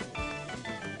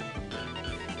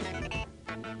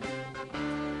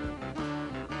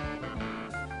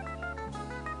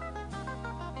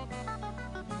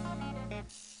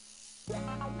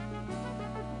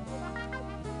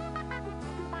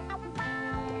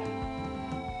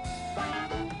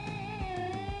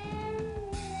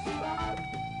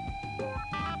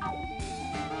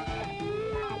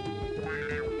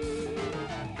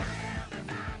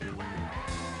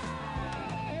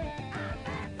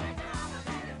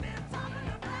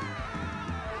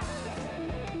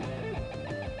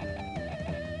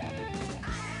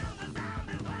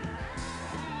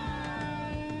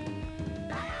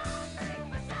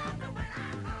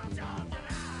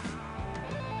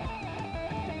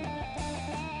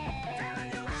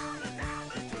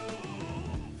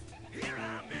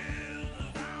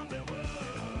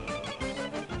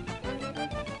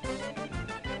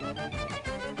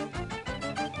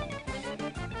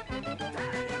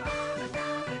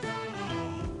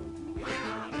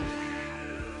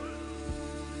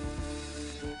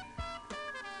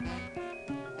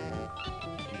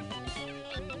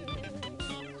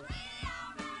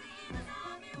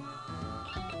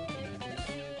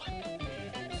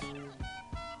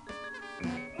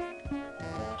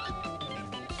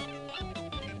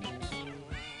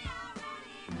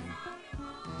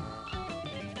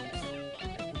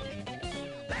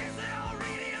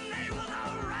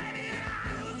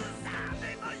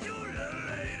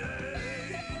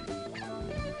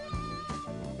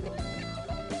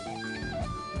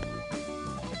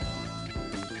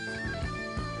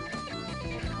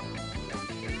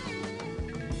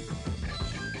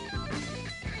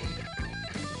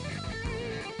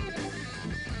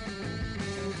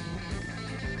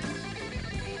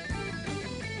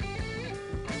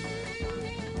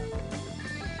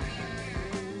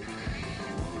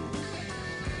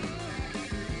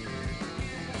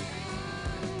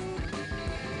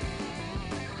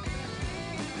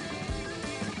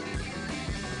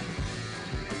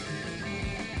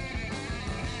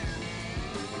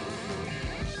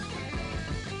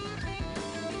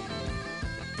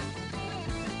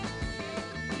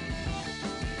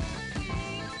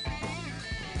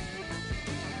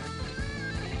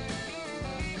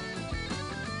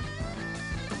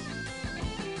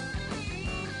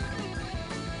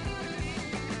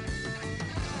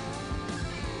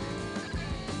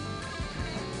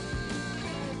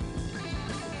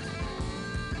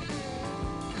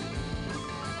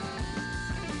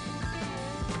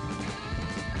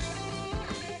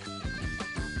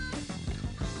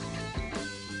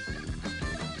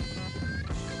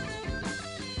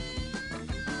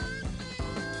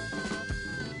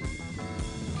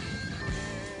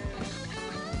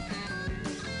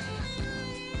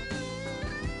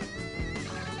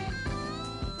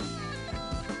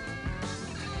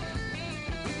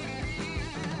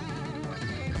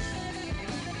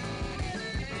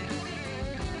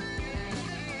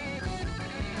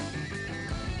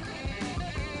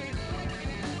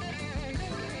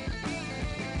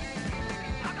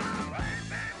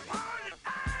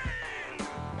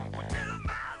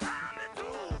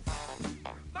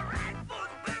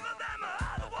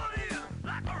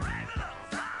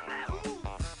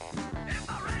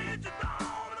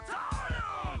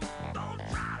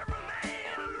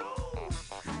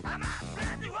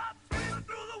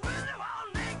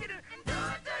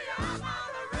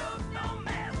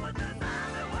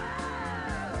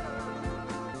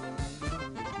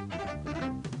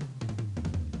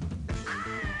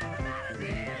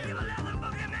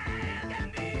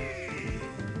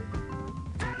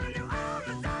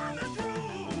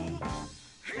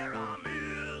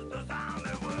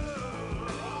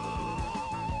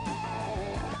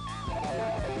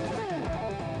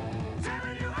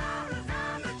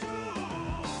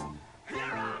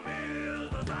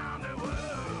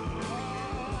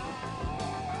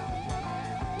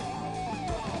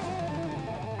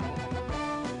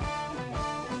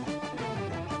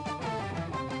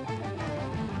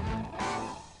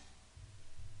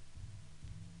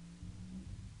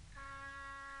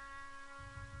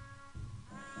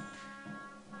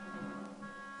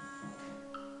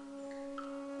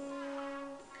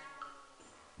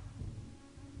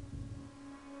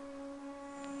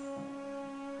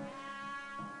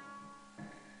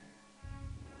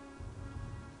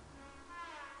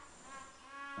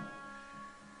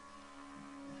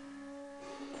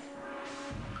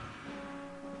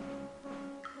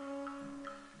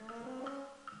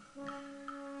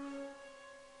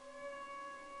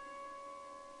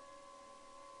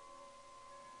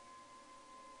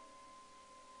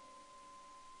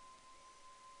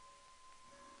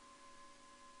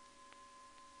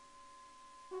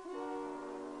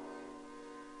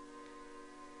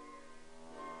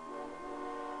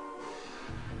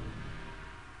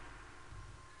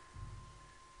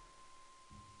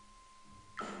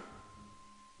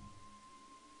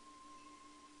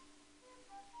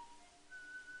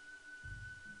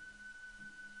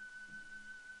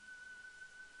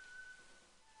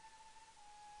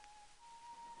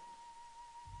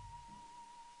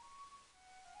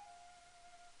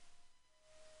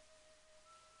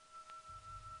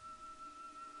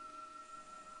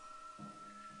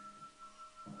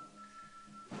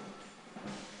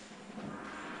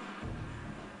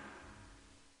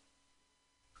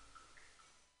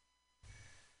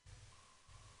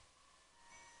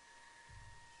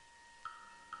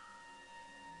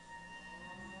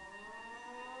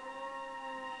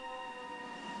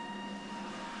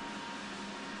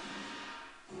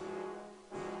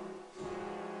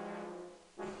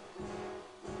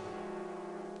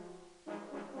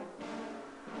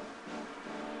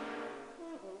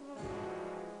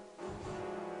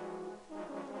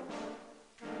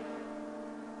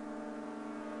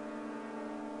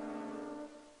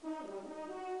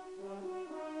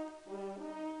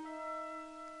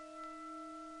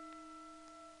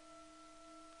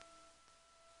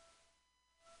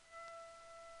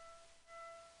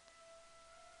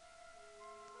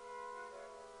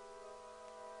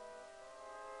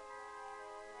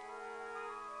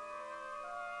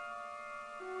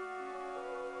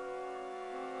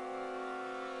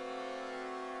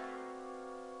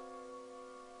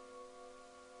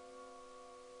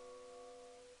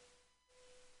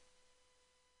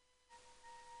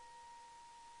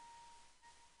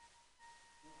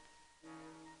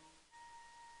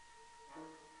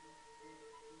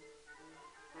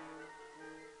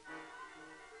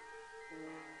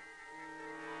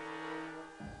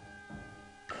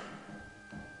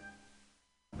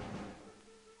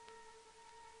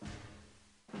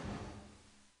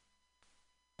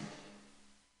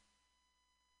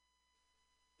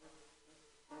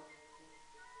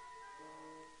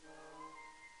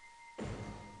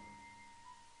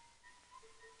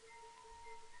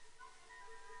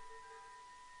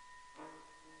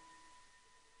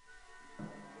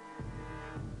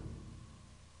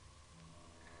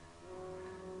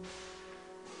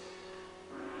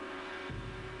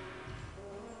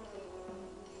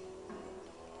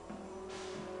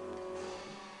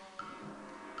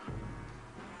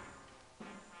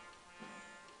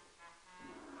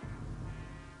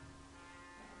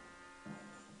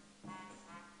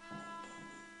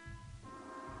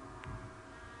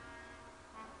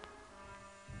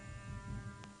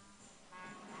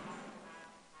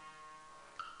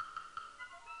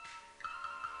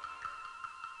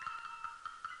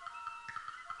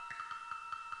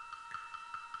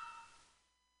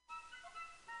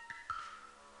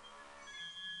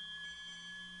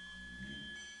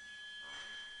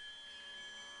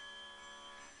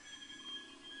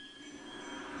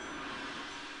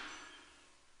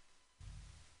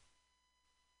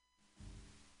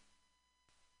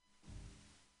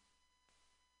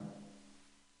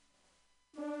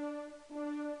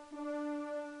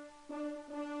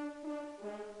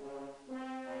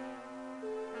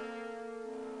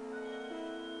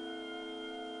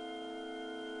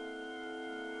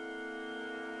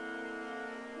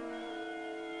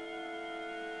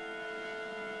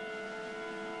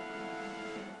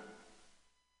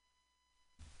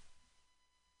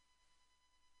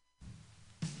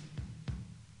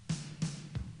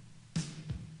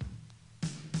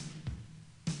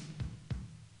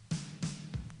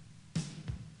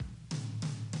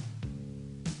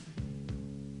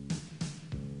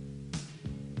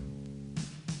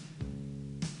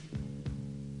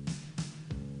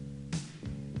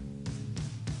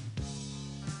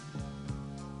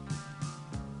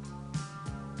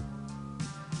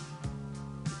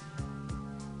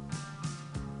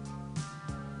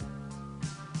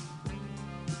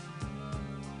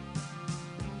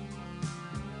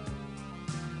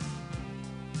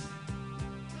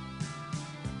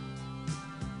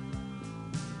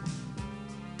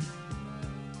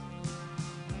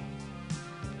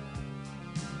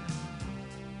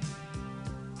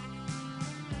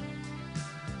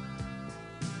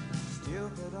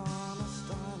 it on a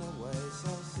Steinaway, so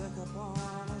sick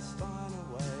upon a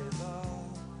Steinaway, the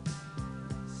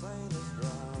sailors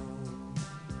drown.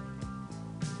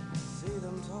 See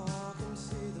them talk and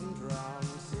see them drown,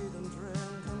 see them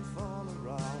drink and fall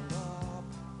around up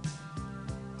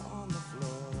on the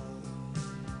floor.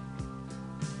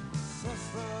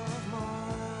 Sister of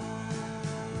mine,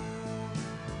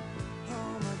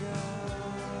 oh my God.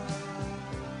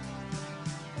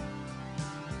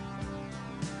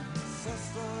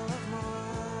 Sister of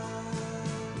mine,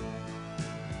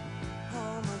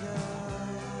 oh my God.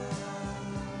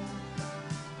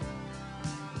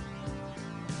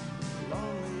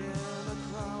 Lonely in a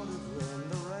crowded room,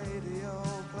 the radio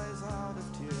plays out of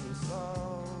tune so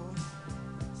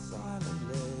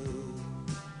silently.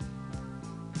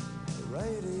 The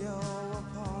radio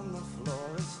upon the floor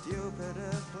is stupid,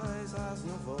 it plays as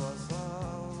Navor so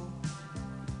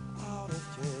out of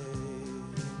key.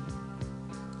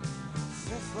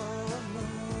 Sister of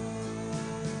mine,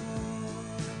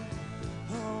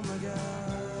 oh my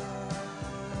God.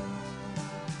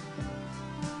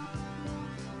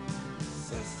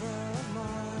 Sister of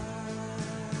mine,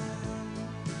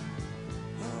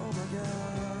 oh my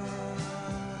God.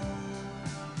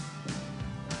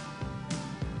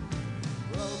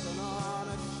 Broken on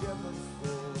a ship of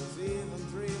fools, even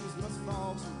dreams must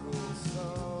fall to rules so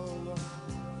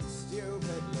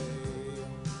stupidly.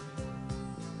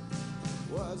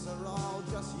 Words are all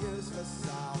just useless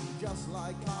sound, just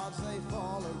like cards they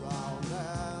fall around,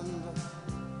 and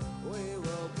we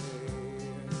will be.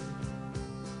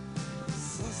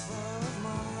 Sister of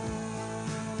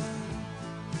mine,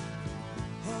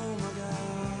 oh my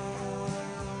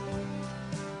God.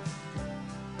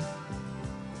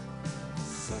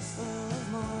 Sister